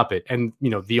to stop it. And,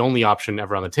 the only option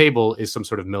ever on the table is some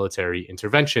sort of military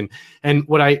intervention. And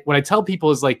what I tell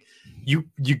people is like,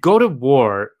 you go to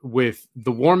war with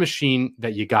the war machine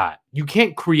that you got. You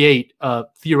can't create a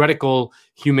theoretical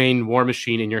humane war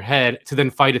machine in your head to then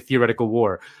fight a theoretical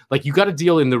war. Like, you got to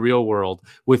deal in the real world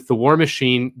with the war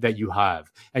machine that you have.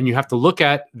 And you have to look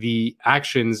at the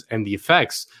actions and the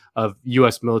effects of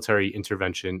U.S. military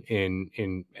intervention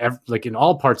in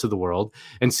all parts of the world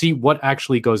and see what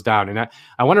actually goes down. And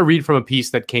I want to read from a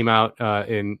piece that came out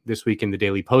in this week in the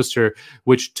Daily Poster,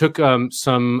 which took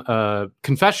some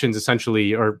confessions,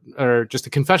 essentially, or just a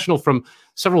confessional from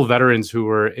several veterans who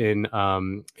were in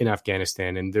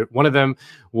Afghanistan. And one of them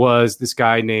was this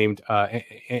guy named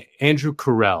Andrew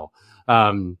Carell.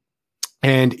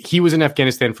 And he was in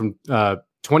Afghanistan from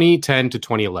 2010 to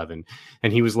 2011.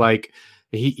 And he was like,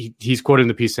 he's quoted in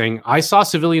the piece saying, "I saw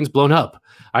civilians blown up.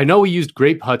 I know we used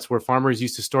grape huts where farmers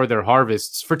used to store their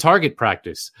harvests for target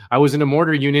practice. I was in a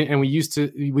mortar unit and we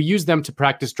used them to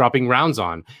practice dropping rounds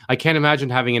on. I can't imagine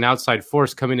having an outside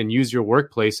force come in and use your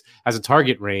workplace as a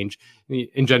target range. It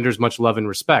engenders much love and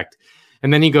respect."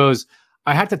 And then he goes,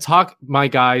 "I had to talk my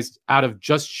guys out of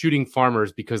just shooting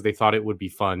farmers because they thought it would be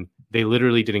fun. They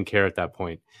literally didn't care at that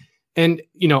point." And,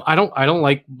 I don't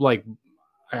like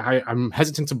I'm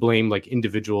hesitant to blame like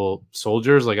individual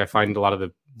soldiers. Like, I find a lot of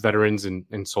the veterans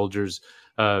and soldiers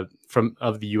of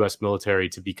the U.S. military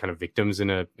to be kind of victims in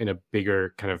a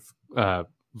bigger kind of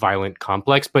violent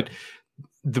complex. But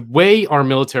the way our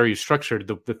military is structured,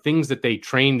 the things that they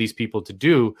train these people to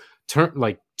do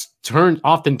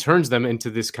often turns them into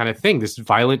this kind of thing, this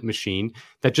violent machine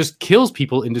that just kills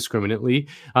people indiscriminately,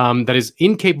 that is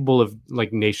incapable of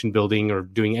like nation building or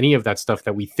doing any of that stuff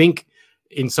that we think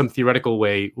in some theoretical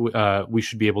way we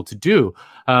should be able to do.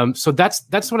 So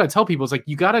that's what I tell people. Is like,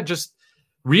 you got to just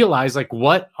realize like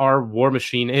what our war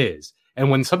machine is. And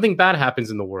when something bad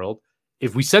happens in the world,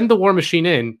 if we send the war machine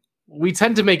in, we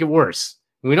tend to make it worse.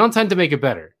 We don't tend to make it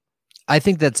better. I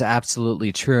think that's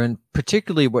absolutely true. And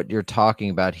particularly what you're talking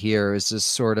about here is this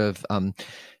sort of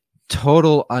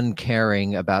total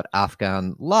uncaring about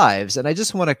Afghan lives. And I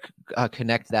just want to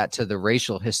connect that to the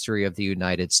racial history of the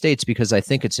United States, because I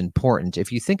think it's important.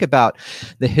 If you think about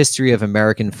the history of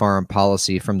American foreign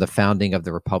policy from the founding of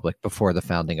the Republic, before the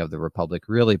founding of the Republic,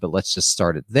 really, but let's just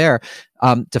start it there,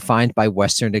 defined by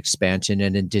Western expansion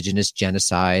and indigenous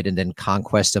genocide, and then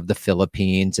conquest of the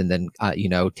Philippines, and then,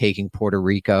 taking Puerto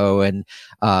Rico and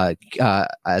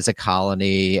as a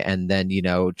colony, and then,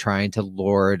 trying to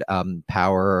lord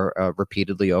power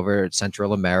repeatedly over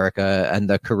Central America and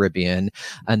the Caribbean,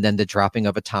 and then the dropping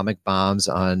of atomic bombs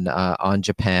on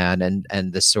Japan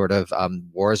and the sort of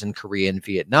wars in Korea and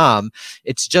Vietnam.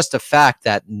 It's just a fact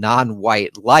that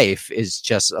non-white life is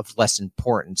just of less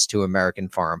importance to American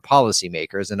foreign policy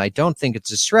makers. And I don't think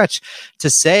it's a stretch to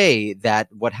say that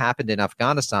what happened in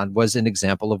Afghanistan was an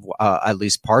example of, at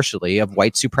least partially, of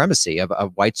white supremacy,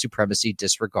 of white supremacy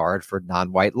disregard for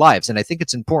non-white lives. And I think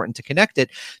it's important to connect it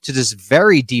to this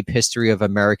very deep history of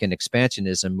American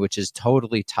expansionism, which is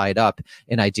totally tied up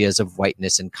in ideas of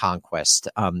whiteness and conquest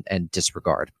and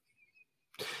disregard.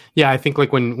 Yeah, I think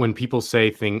like when people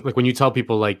say things, like when you tell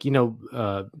people like,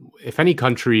 if any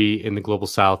country in the global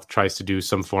South tries to do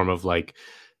some form of like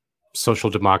social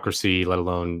democracy, let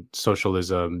alone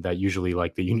socialism, that usually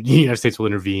like the United States will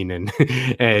intervene and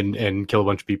and kill a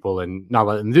bunch of people and not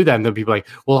let them do that. And then people are like,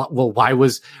 well, why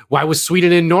was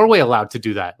Sweden and Norway allowed to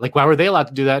do that? Like, why were they allowed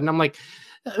to do that? And I'm like,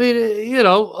 I mean,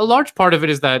 a large part of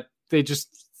it is that they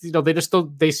just,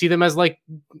 they see them as like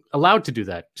allowed to do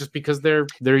that just because they're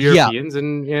Europeans.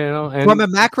 And from a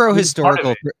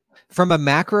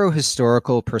macro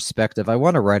historical perspective, I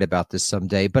want to write about this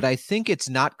someday, but I think it's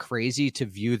not crazy to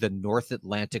view the North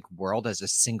Atlantic world as a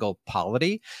single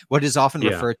polity, what is often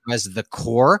referred to as the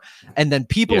core. And then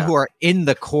people who are in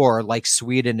the core, like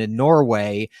Sweden and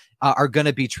Norway, are going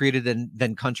to be treated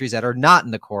than countries that are not in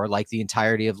the core, like the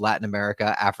entirety of Latin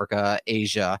America, Africa,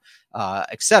 Asia,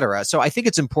 etc. So I think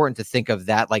it's important to think of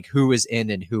that, like who is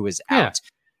in and who is out.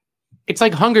 It's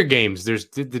like Hunger Games. There's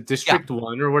the District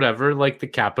 1 or whatever, like the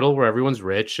capital where everyone's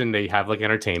rich and they have like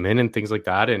entertainment and things like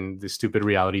that, and the stupid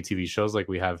reality TV shows like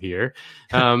we have here.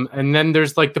 And then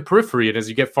there's like the periphery, and as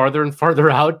you get farther and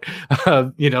farther out,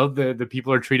 the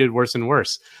people are treated worse and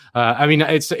worse. I mean,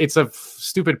 it's a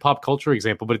stupid pop culture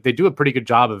example, but they do a pretty good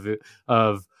job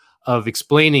of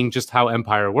explaining just how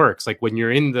empire works. Like when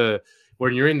you're in the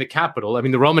capital, I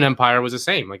mean, the Roman Empire was the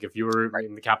same. Like if you were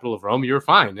in the capital of Rome, you were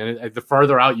fine. And the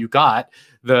further out you got,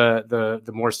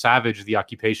 the more savage the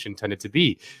occupation tended to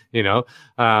be,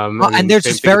 and there's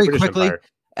just very quickly,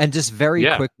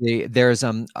 quickly, there's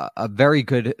a very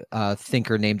good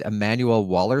thinker named Emanuel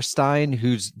Wallerstein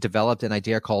who's developed an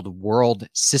idea called world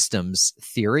systems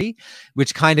theory,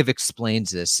 which kind of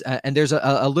explains this. And there's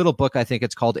a little book, I think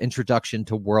it's called Introduction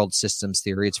to World Systems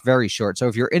Theory. It's very short. So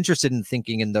if you're interested in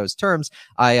thinking in those terms,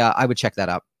 I would check that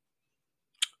out.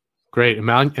 Great.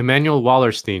 Emanuel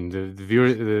Wallerstein.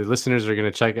 The listeners are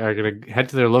going to head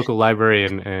to their local library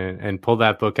and pull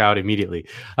that book out immediately.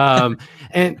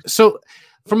 And so,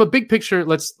 from a big picture,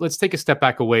 let's take a step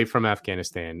back away from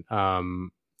Afghanistan.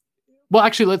 Well,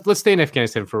 actually, let's stay in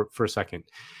Afghanistan for a second.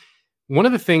 One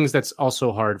of the things that's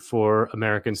also hard for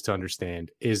Americans to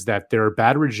understand is that there are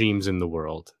bad regimes in the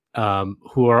world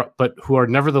who are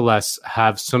nevertheless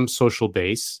have some social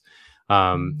base,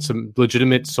 some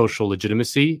legitimate social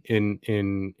legitimacy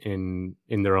in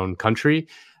their own country,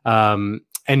 and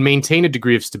maintain a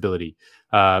degree of stability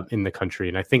in the country.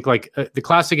 And I think like the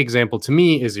classic example to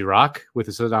me is Iraq with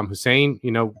Saddam Hussein.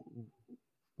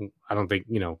 I don't think,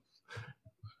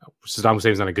 Saddam Hussein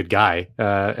was not a good guy,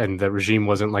 and the regime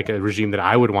wasn't like a regime that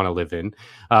I would want to live in.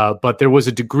 But there was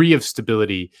a degree of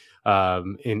stability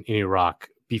in Iraq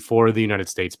before the United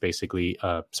States basically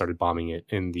started bombing it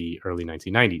in the early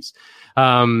 1990s,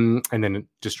 and then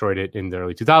destroyed it in the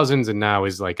early 2000s, and now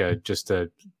is like just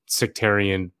a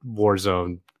sectarian war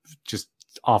zone, just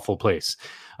awful place.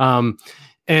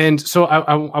 And so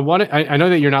I know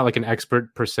that you're not like an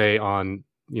expert per se on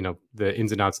the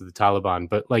ins and outs of the Taliban,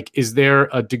 but like, is there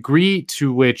a degree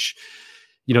to which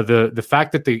the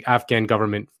fact that the Afghan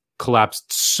government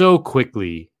collapsed so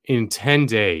quickly in 10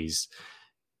 days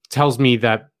tells me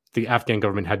that the Afghan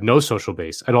government had no social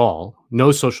base at all,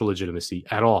 no social legitimacy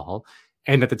at all,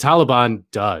 and that the Taliban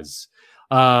does.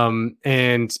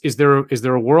 And is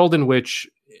there a world in which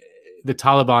the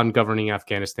Taliban governing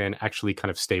Afghanistan actually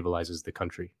kind of stabilizes the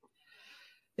country?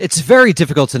 It's very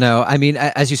difficult to know. I mean,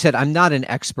 as you said, I'm not an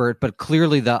expert, but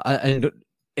clearly the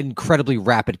incredibly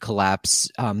rapid collapse.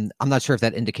 I'm not sure if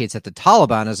that indicates that the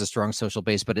Taliban has a strong social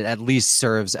base, but it at least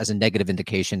serves as a negative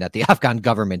indication that the Afghan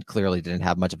government clearly didn't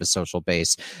have much of a social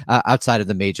base outside of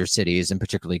the major cities, and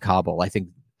particularly Kabul. I think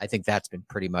that's been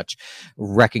pretty much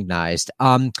recognized.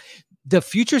 The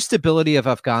future stability of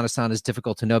Afghanistan is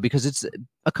difficult to know because it's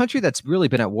a country that's really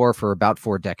been at war for about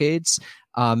 4 decades,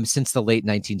 since the late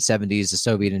 1970s, the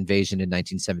Soviet invasion in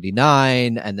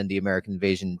 1979, and then the American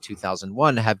invasion in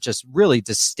 2001 have just really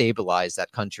destabilized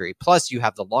that country. Plus, you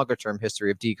have the longer-term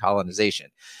history of decolonization.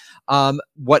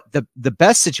 What the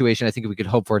best situation I think we could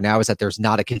hope for now is that there's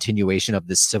not a continuation of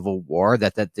this civil war,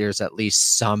 that there's at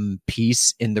least some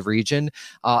peace in the region,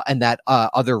 and that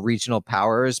other regional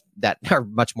powers that are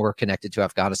much more connected to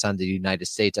Afghanistan than the United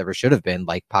States ever should have been,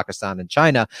 like Pakistan and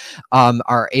China,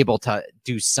 are able to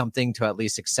do something to at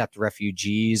least accept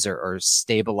refugees or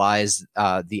stabilize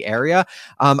the area.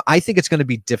 I think it's going to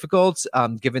be difficult,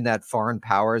 given that foreign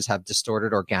powers have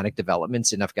distorted organic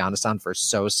developments in Afghanistan for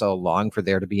so long, for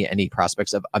there to be any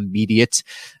prospects of immediate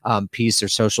peace or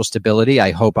social stability.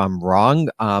 I hope I'm wrong,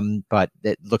 but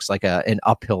it looks like an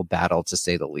uphill battle, to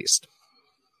say the least.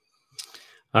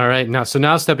 All right, now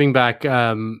stepping back,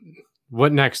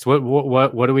 what next?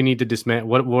 What do we need to dismantle?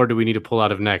 What war do we need to pull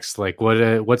out of next? Like,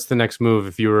 what's the next move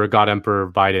if you were God Emperor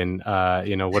Biden?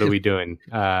 What are we doing?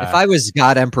 If I was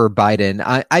God Emperor Biden,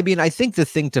 I mean, I think the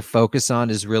thing to focus on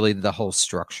is really the whole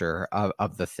structure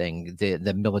of the thing,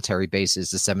 the military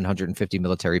bases, the 750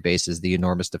 military bases, the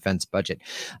enormous defense budget,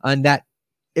 and that.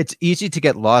 It's easy to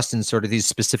get lost in sort of these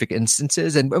specific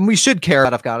instances, and we should care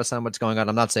about Afghanistan, what's going on.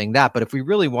 I'm not saying that, but if we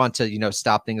really want to,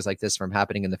 stop things like this from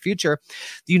happening in the future,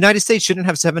 the United States shouldn't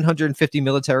have 750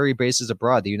 military bases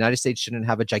abroad. The United States shouldn't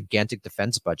have a gigantic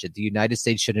defense budget. The United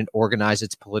States shouldn't organize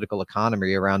its political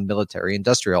economy around military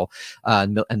industrial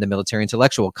and the military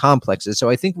intellectual complexes. So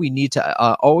I think we need to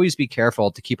always be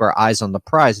careful to keep our eyes on the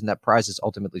prize, and that prize is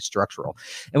ultimately structural.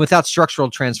 And without structural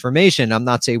transformation, I'm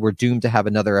not saying we're doomed to have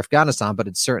another Afghanistan, but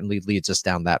it's certainly leads us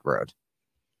down that road.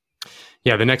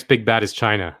 Yeah, the next big bad is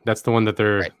China. That's the one that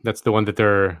they're right. That's the one that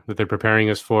they're preparing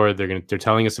us for. They're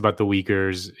telling us about the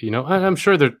Uyghurs. I'm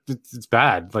sure it's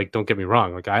bad. Like, don't get me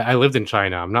wrong. Like, I lived in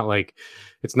China. I'm not like,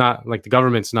 it's not like the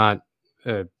government's not.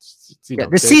 The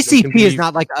CCP is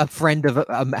not like a friend of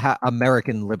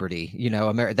American liberty.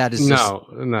 That is just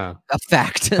no a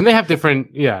fact. And they have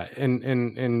different,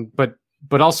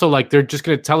 but also, like, they're just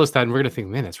going to tell us that, and we're going to think,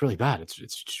 man, that's really bad.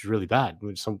 It's really bad.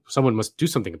 Someone must do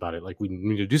something about it. Like, we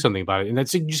need to do something about it,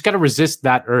 and you just got to resist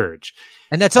that urge.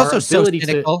 And that's also so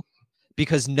cynical,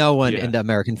 because no one in the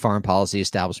American foreign policy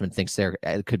establishment thinks there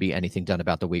could be anything done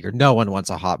about the Uyghur. No one wants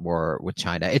a hot war with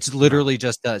China. It's literally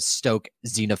just to stoke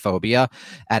xenophobia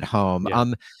at home.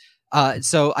 Yeah.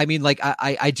 So, I mean, like,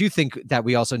 I do think that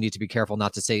we also need to be careful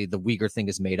not to say the Uyghur thing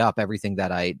is made up. Everything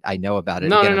that I know about it,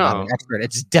 no. I'm not an expert.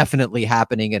 It's definitely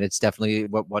happening, and it's definitely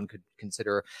what one could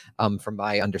consider, from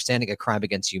my understanding, a crime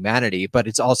against humanity. But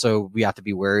it's also, we have to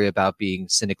be wary about being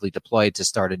cynically deployed to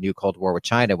start a new Cold War with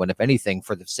China, when, if anything,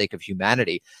 for the sake of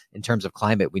humanity, in terms of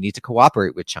climate, we need to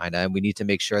cooperate with China, and we need to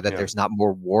make sure that there's not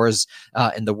more wars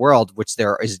in the world, which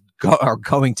there are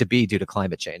going to be due to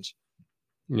climate change.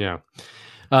 Yeah.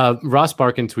 Ross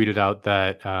Barkan tweeted out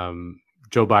that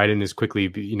Joe Biden is quickly,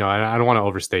 I don't want to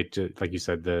overstate, like you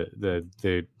said,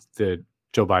 the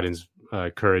Joe Biden's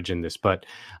courage in this, but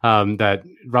that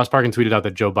Ross Barkan tweeted out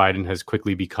that Joe Biden has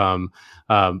quickly become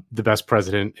the best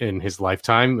president in his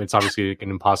lifetime. It's obviously an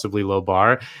impossibly low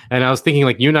bar, and I was thinking,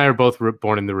 like, you and I are both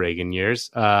born in the Reagan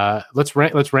years. Let's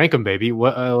rank them, baby.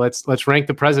 Let's rank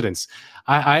the presidents.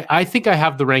 I think I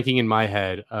have the ranking in my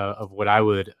head of what I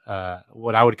would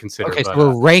consider. Okay, so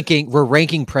we're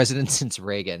ranking presidents since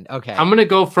Reagan. Okay, I'm gonna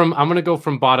go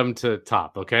from bottom to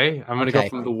top. Okay, I'm gonna go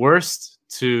from the worst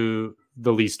to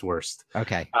the least worst.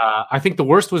 Okay. I think the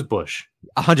worst was Bush.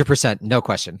 100%, no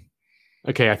question.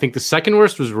 Okay, I think the second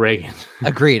worst was Reagan.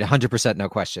 Agreed, 100%, no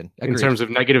question. Agreed. In terms of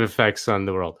negative effects on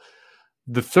the world.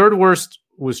 The third worst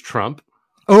was Trump.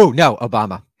 Oh, no,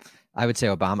 Obama. I would say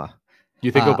Obama.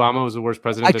 You think Obama was the worst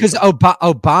president? Because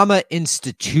Obama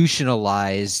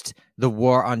institutionalized the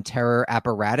war on terror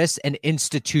apparatus and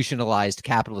institutionalized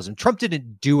capitalism. Trump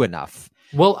didn't do enough.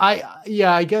 Well,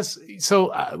 I guess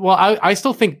so. I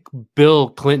still think Bill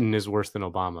Clinton is worse than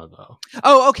Obama, though.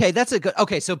 Oh, okay, that's a good.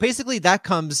 Okay, so basically that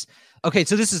comes. Okay,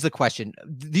 so this is the question.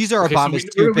 These are Obama's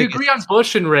two biggest. We agree on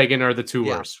Bush and Reagan are the two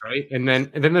worst, right? And then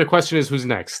the question is, who's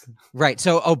next? Right.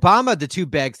 So Obama, the two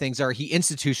big things are he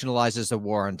institutionalizes the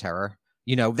war on terror.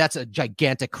 That's a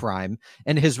gigantic crime,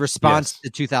 and his response to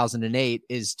 2008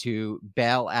 is to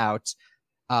bail out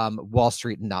Wall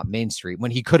Street and not Main Street, when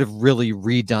he could have really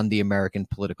redone the American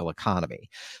political economy.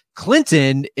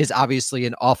 Clinton is obviously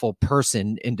an awful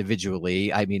person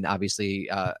individually. I mean, obviously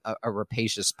a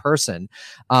rapacious person.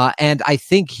 And I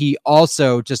think he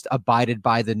also just abided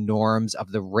by the norms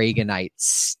of the Reaganite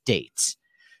state.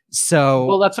 So,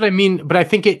 well, that's what I mean. But I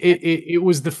think it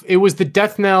was the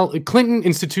death knell. Clinton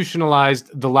institutionalized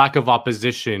the lack of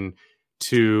opposition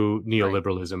to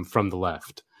neoliberalism from the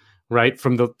left. Right,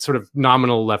 from the sort of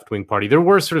nominal left-wing party. There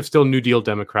were sort of still New Deal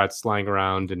Democrats lying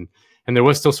around, and there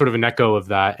was still sort of an echo of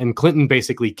that. And Clinton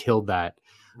basically killed that.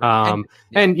 And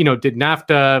did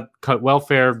NAFTA, cut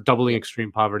welfare, doubling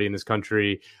extreme poverty in this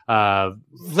country,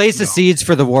 lays the seeds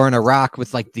for the war in Iraq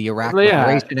with like the Iraq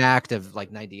Liberation Act of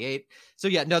like 98. So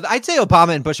I'd say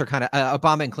Obama and Bush are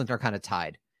Obama and Clinton are kind of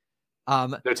tied.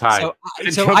 They're tied.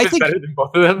 So I think better than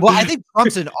both of them. Well, I think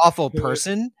Trump's an awful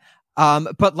person.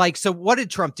 But so what did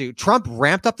Trump do? Trump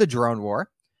ramped up the drone war.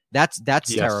 That's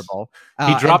terrible.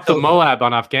 He dropped the Moab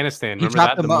on Afghanistan. Remember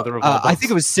that? The mother of all I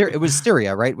think it was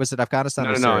Syria, right? Was it Afghanistan?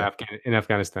 No, in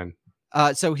Afghanistan.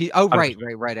 So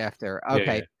right after.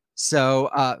 Okay. Yeah. So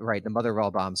the mother of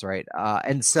all bombs, right?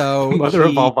 And so mother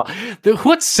of all bombs.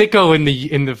 What sicko in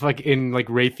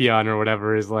Raytheon or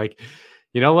whatever is like,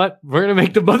 you know what? We're gonna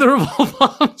make the mother of all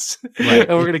bombs, and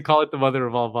we're gonna call it the mother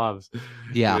of all bombs.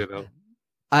 Yeah.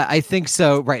 I think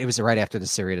so. Right. It was right after the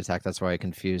Syrian attack. That's why I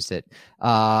confused it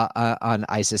on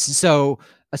ISIS. So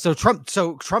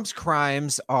Trump's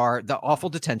crimes are the awful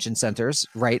detention centers,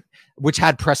 right, which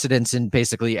had precedence in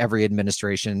basically every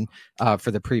administration for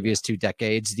the previous 2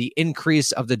 decades. The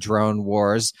increase of the drone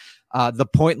wars, the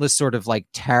pointless sort of like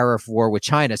tariff war with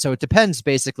China. So it depends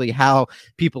basically how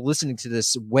people listening to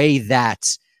this weigh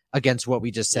that against what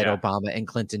we just said Obama and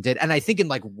Clinton did. And I think in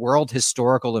like world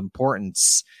historical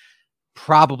importance,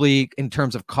 probably in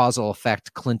terms of causal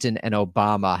effect, Clinton and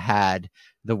Obama had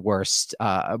the worst,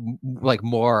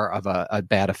 more of a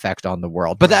bad effect on the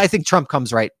world. But I think Trump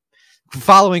comes right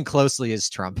following closely is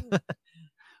Trump.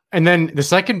 And then the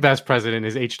second best president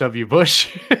is H.W.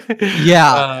 Bush.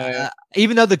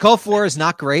 Even though the Gulf War is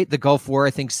not great, the Gulf War,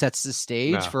 I think, sets the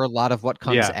stage for a lot of what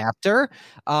comes after.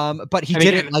 But he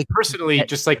didn't personally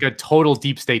just like a total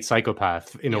deep state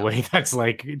psychopath in a way that's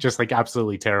like just like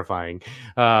absolutely terrifying.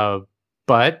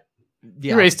 But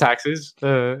he raised taxes.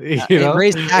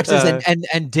 Raised taxes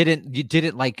and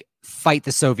didn't like fight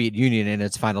the Soviet Union in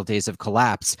its final days of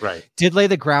collapse. Right. Did lay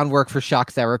the groundwork for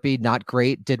shock therapy. Not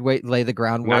great. Did lay the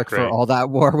groundwork for all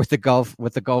that war with the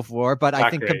Gulf War. But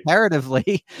I think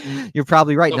comparatively, you're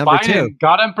probably right. Number Biden, 2,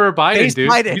 God Emperor Biden, dude.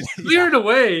 Biden. He's cleared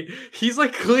away. He's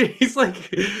like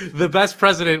the best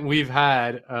president we've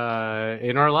had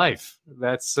in our life.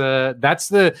 That's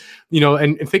the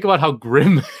and think about how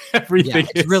grim everything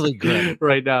is. It's really grim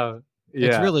right now. Yeah.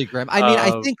 It's really grim. I mean,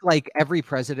 I think like every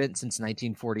president since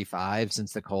 1945,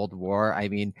 since the Cold War, I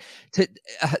mean,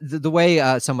 the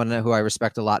way someone who I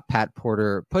respect a lot, Pat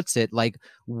Porter, puts it, like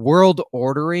world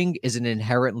ordering is an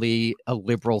inherently a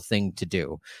liberal thing to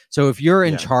do. So if you're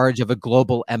in charge of a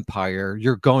global empire,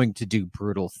 you're going to do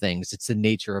brutal things. It's the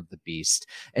nature of the beast.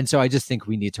 And so I just think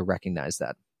we need to recognize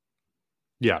that.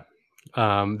 Yeah.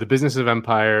 The business of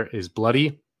empire is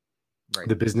bloody. Right.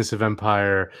 The business of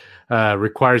empire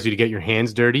requires you to get your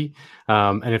hands dirty.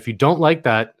 And if you don't like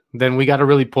that, then we got to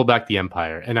really pull back the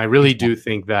empire. And I really do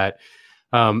think that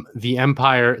the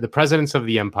empire, the presidents of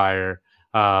the empire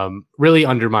really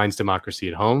undermines democracy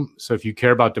at home. So if you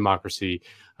care about democracy,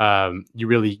 you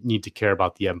really need to care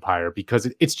about the empire,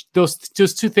 because it's those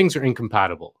two things are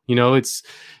incompatible. It's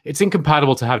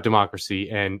incompatible to have democracy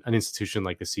and an institution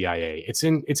like the CIA.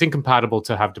 It's incompatible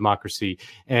to have democracy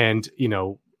and,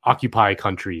 occupy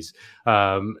countries.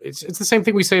 It's the same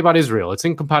thing we say about Israel. It's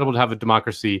incompatible to have a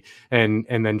democracy and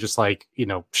then just like,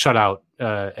 shut out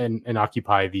and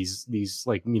occupy these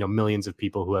like, millions of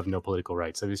people who have no political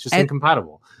rights. So it's just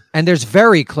incompatible. And there's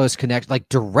very close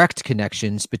direct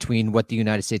connections between what the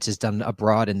United States has done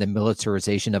abroad and the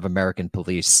militarization of American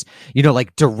police,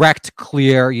 like direct,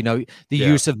 clear, the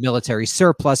use of military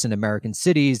surplus in American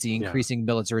cities, the increasing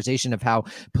militarization of how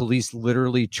police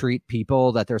literally treat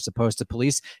people that they're supposed to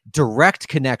police. Direct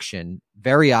connection,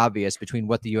 very obvious, between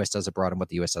what the U.S. does abroad and what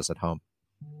the U.S. does at home.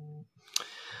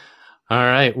 All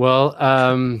right. Well,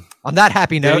 on that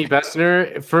happy note, Danny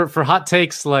Bessner, for hot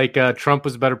takes like Trump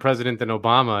was a better president than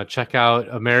Obama, check out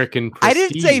American Prestige. I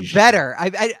didn't say better.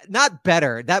 I not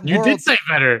better. That you did say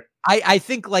better. I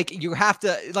think like you have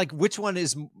to like which one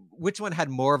had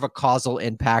more of a causal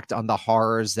impact on the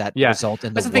horrors that result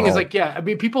in the world. That's the thing is like I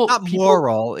mean people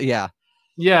moral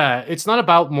Yeah, it's not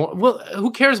about more. Well,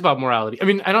 who cares about morality? I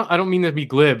mean, I don't mean to be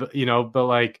glib, but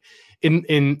like in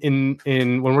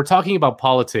when we're talking about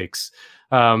politics,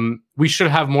 we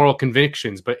should have moral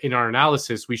convictions, but in our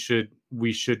analysis, we should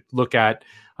look at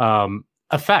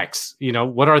effects.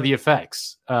 What are the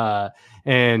effects?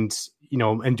 And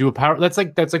do a power. That's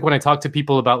like when I talk to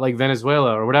people about like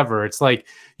Venezuela or whatever. It's like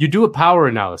you do a power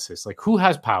analysis, like who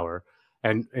has power.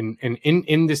 And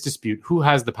in this dispute, who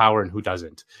has the power and who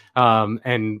doesn't,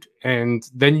 and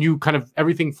then you kind of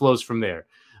everything flows from there.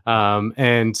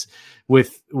 And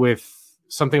with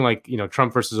something like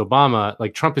Trump versus Obama,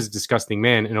 like Trump is a disgusting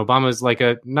man, and Obama is like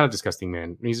not a disgusting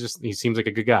man. He seems like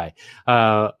a good guy.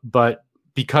 But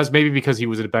because he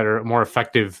was a better, more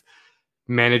effective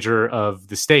manager of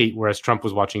the state, whereas Trump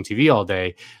was watching TV all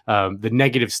day, the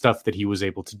negative stuff that he was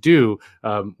able to do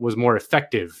was more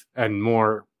effective and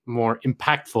more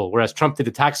impactful, whereas Trump did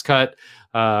a tax cut,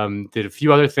 did a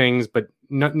few other things, but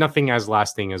nothing as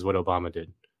lasting as what Obama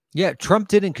did. Yeah, Trump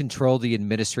didn't control the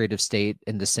administrative state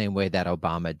in the same way that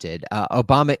Obama did.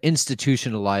 Obama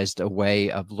institutionalized a way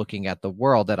of looking at the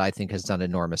world that I think has done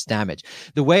enormous damage.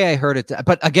 The way I heard it,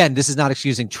 but again, this is not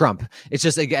excusing Trump. It's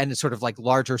just, again, sort of like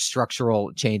larger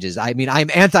structural changes. I mean, I'm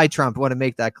anti-Trump. I want to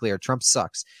make that clear. Trump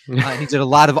sucks. He did a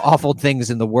lot of awful things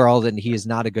in the world, and he is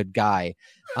not a good guy.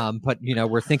 But,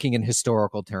 we're thinking in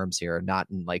historical terms here, not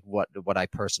in like what I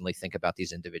personally think about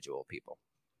these individual people.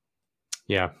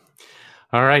 Yeah.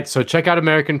 All right, so check out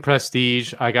American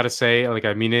Prestige. I gotta say,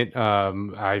 I mean it.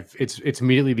 It's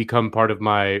immediately become part of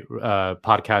my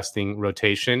podcasting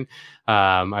rotation.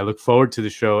 I look forward to the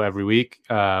show every week,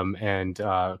 and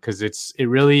because it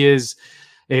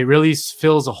really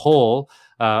fills a hole.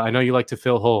 I know you like to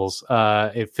fill holes.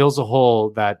 It fills a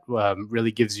hole that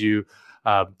really gives you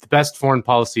the best foreign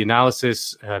policy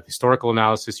analysis, historical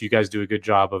analysis. You guys do a good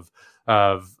job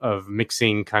of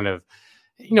mixing kind of,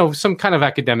 some kind of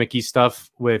academic-y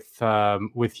stuff with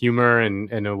humor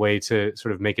and a way to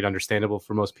sort of make it understandable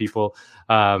for most people.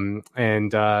 I mean,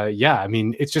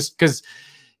 it's just because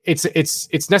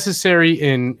it's necessary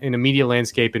in a media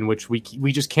landscape in which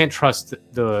we just can't trust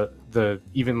the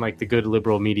even like the good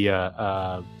liberal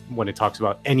media when it talks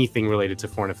about anything related to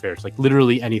foreign affairs, like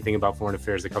literally anything about foreign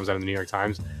affairs that comes out of the New York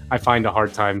Times. I find a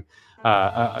hard time.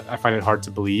 I find it hard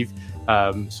to believe.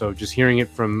 So just hearing it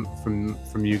from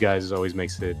you guys always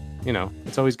makes it,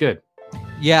 it's always good.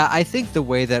 Yeah, I think the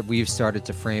way that we've started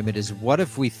to frame it is, what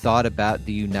if we thought about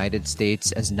the United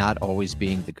States as not always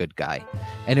being the good guy?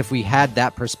 And if we had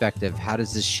that perspective, how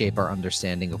does this shape our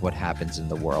understanding of what happens in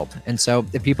the world? And so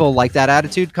if people like that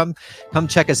attitude, come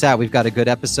check us out. We've got a good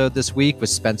episode this week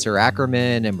with Spencer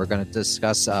Ackerman, and we're going to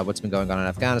discuss what's been going on in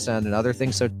Afghanistan and other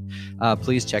things. So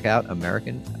please check out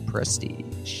American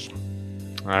Prestige.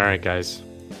 All right, guys.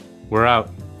 We're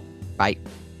out. Bye.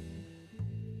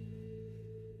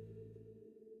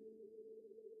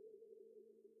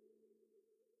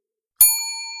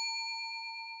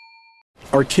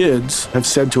 Our kids have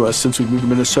said to us since we moved to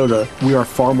Minnesota, we are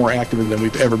far more active than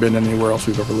we've ever been anywhere else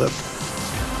we've ever lived.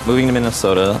 Moving to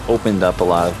Minnesota opened up a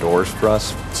lot of doors for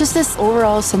us. Just this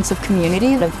overall sense of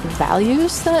community, of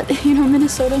values that,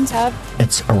 Minnesotans have.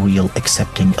 It's a real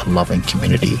accepting, loving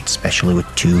community, especially with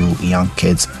 2 young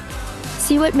kids.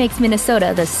 See what makes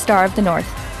Minnesota the star of the North.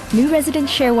 New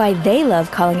residents share why they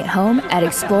love calling it home at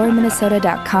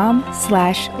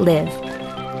exploreminnesota.com/live.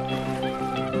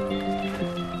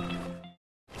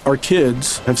 Our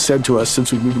kids have said to us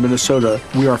since we moved to Minnesota,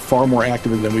 we are far more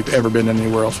active than we've ever been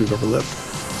anywhere else we've ever lived.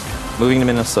 Moving to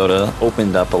Minnesota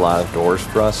opened up a lot of doors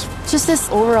for us. Just this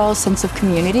overall sense of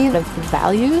community, of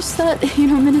values that,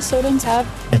 Minnesotans have.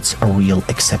 It's a real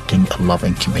accepting,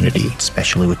 loving community,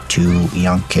 especially with 2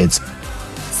 young kids.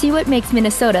 See what makes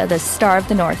Minnesota the star of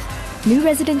the North. New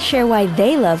residents share why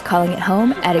they love calling it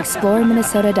home at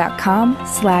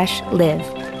exploreminnesota.com/live.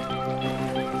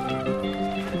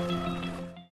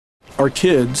 Our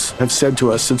kids have said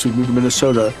to us since we moved to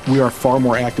Minnesota, we are far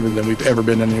more active than we've ever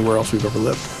been anywhere else we've ever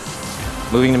lived.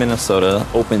 Moving to Minnesota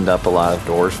opened up a lot of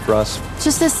doors for us.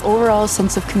 Just this overall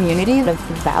sense of community, of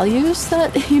values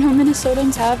that,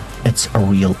 Minnesotans have. It's a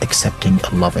real accepting,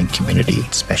 loving community,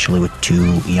 especially with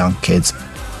 2 young kids.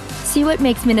 See what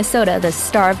makes Minnesota the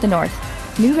star of the North.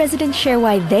 New residents share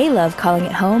why they love calling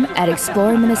it home at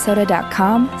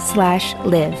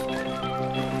exploreminnesota.com/live.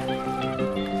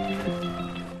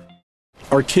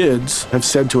 Our kids have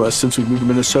said to us since we moved to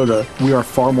Minnesota, we are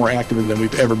far more active than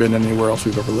we've ever been anywhere else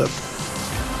we've ever lived.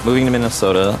 Moving to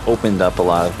Minnesota opened up a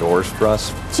lot of doors for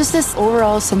us. Just this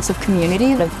overall sense of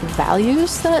community, of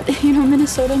values that,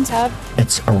 Minnesotans have.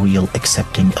 It's a real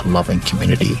accepting, loving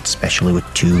community, especially with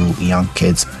 2 young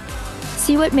kids.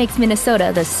 See what makes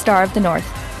Minnesota the star of the North.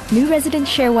 New residents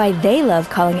share why they love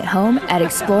calling it home at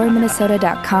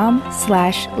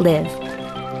exploreminnesota.com/live.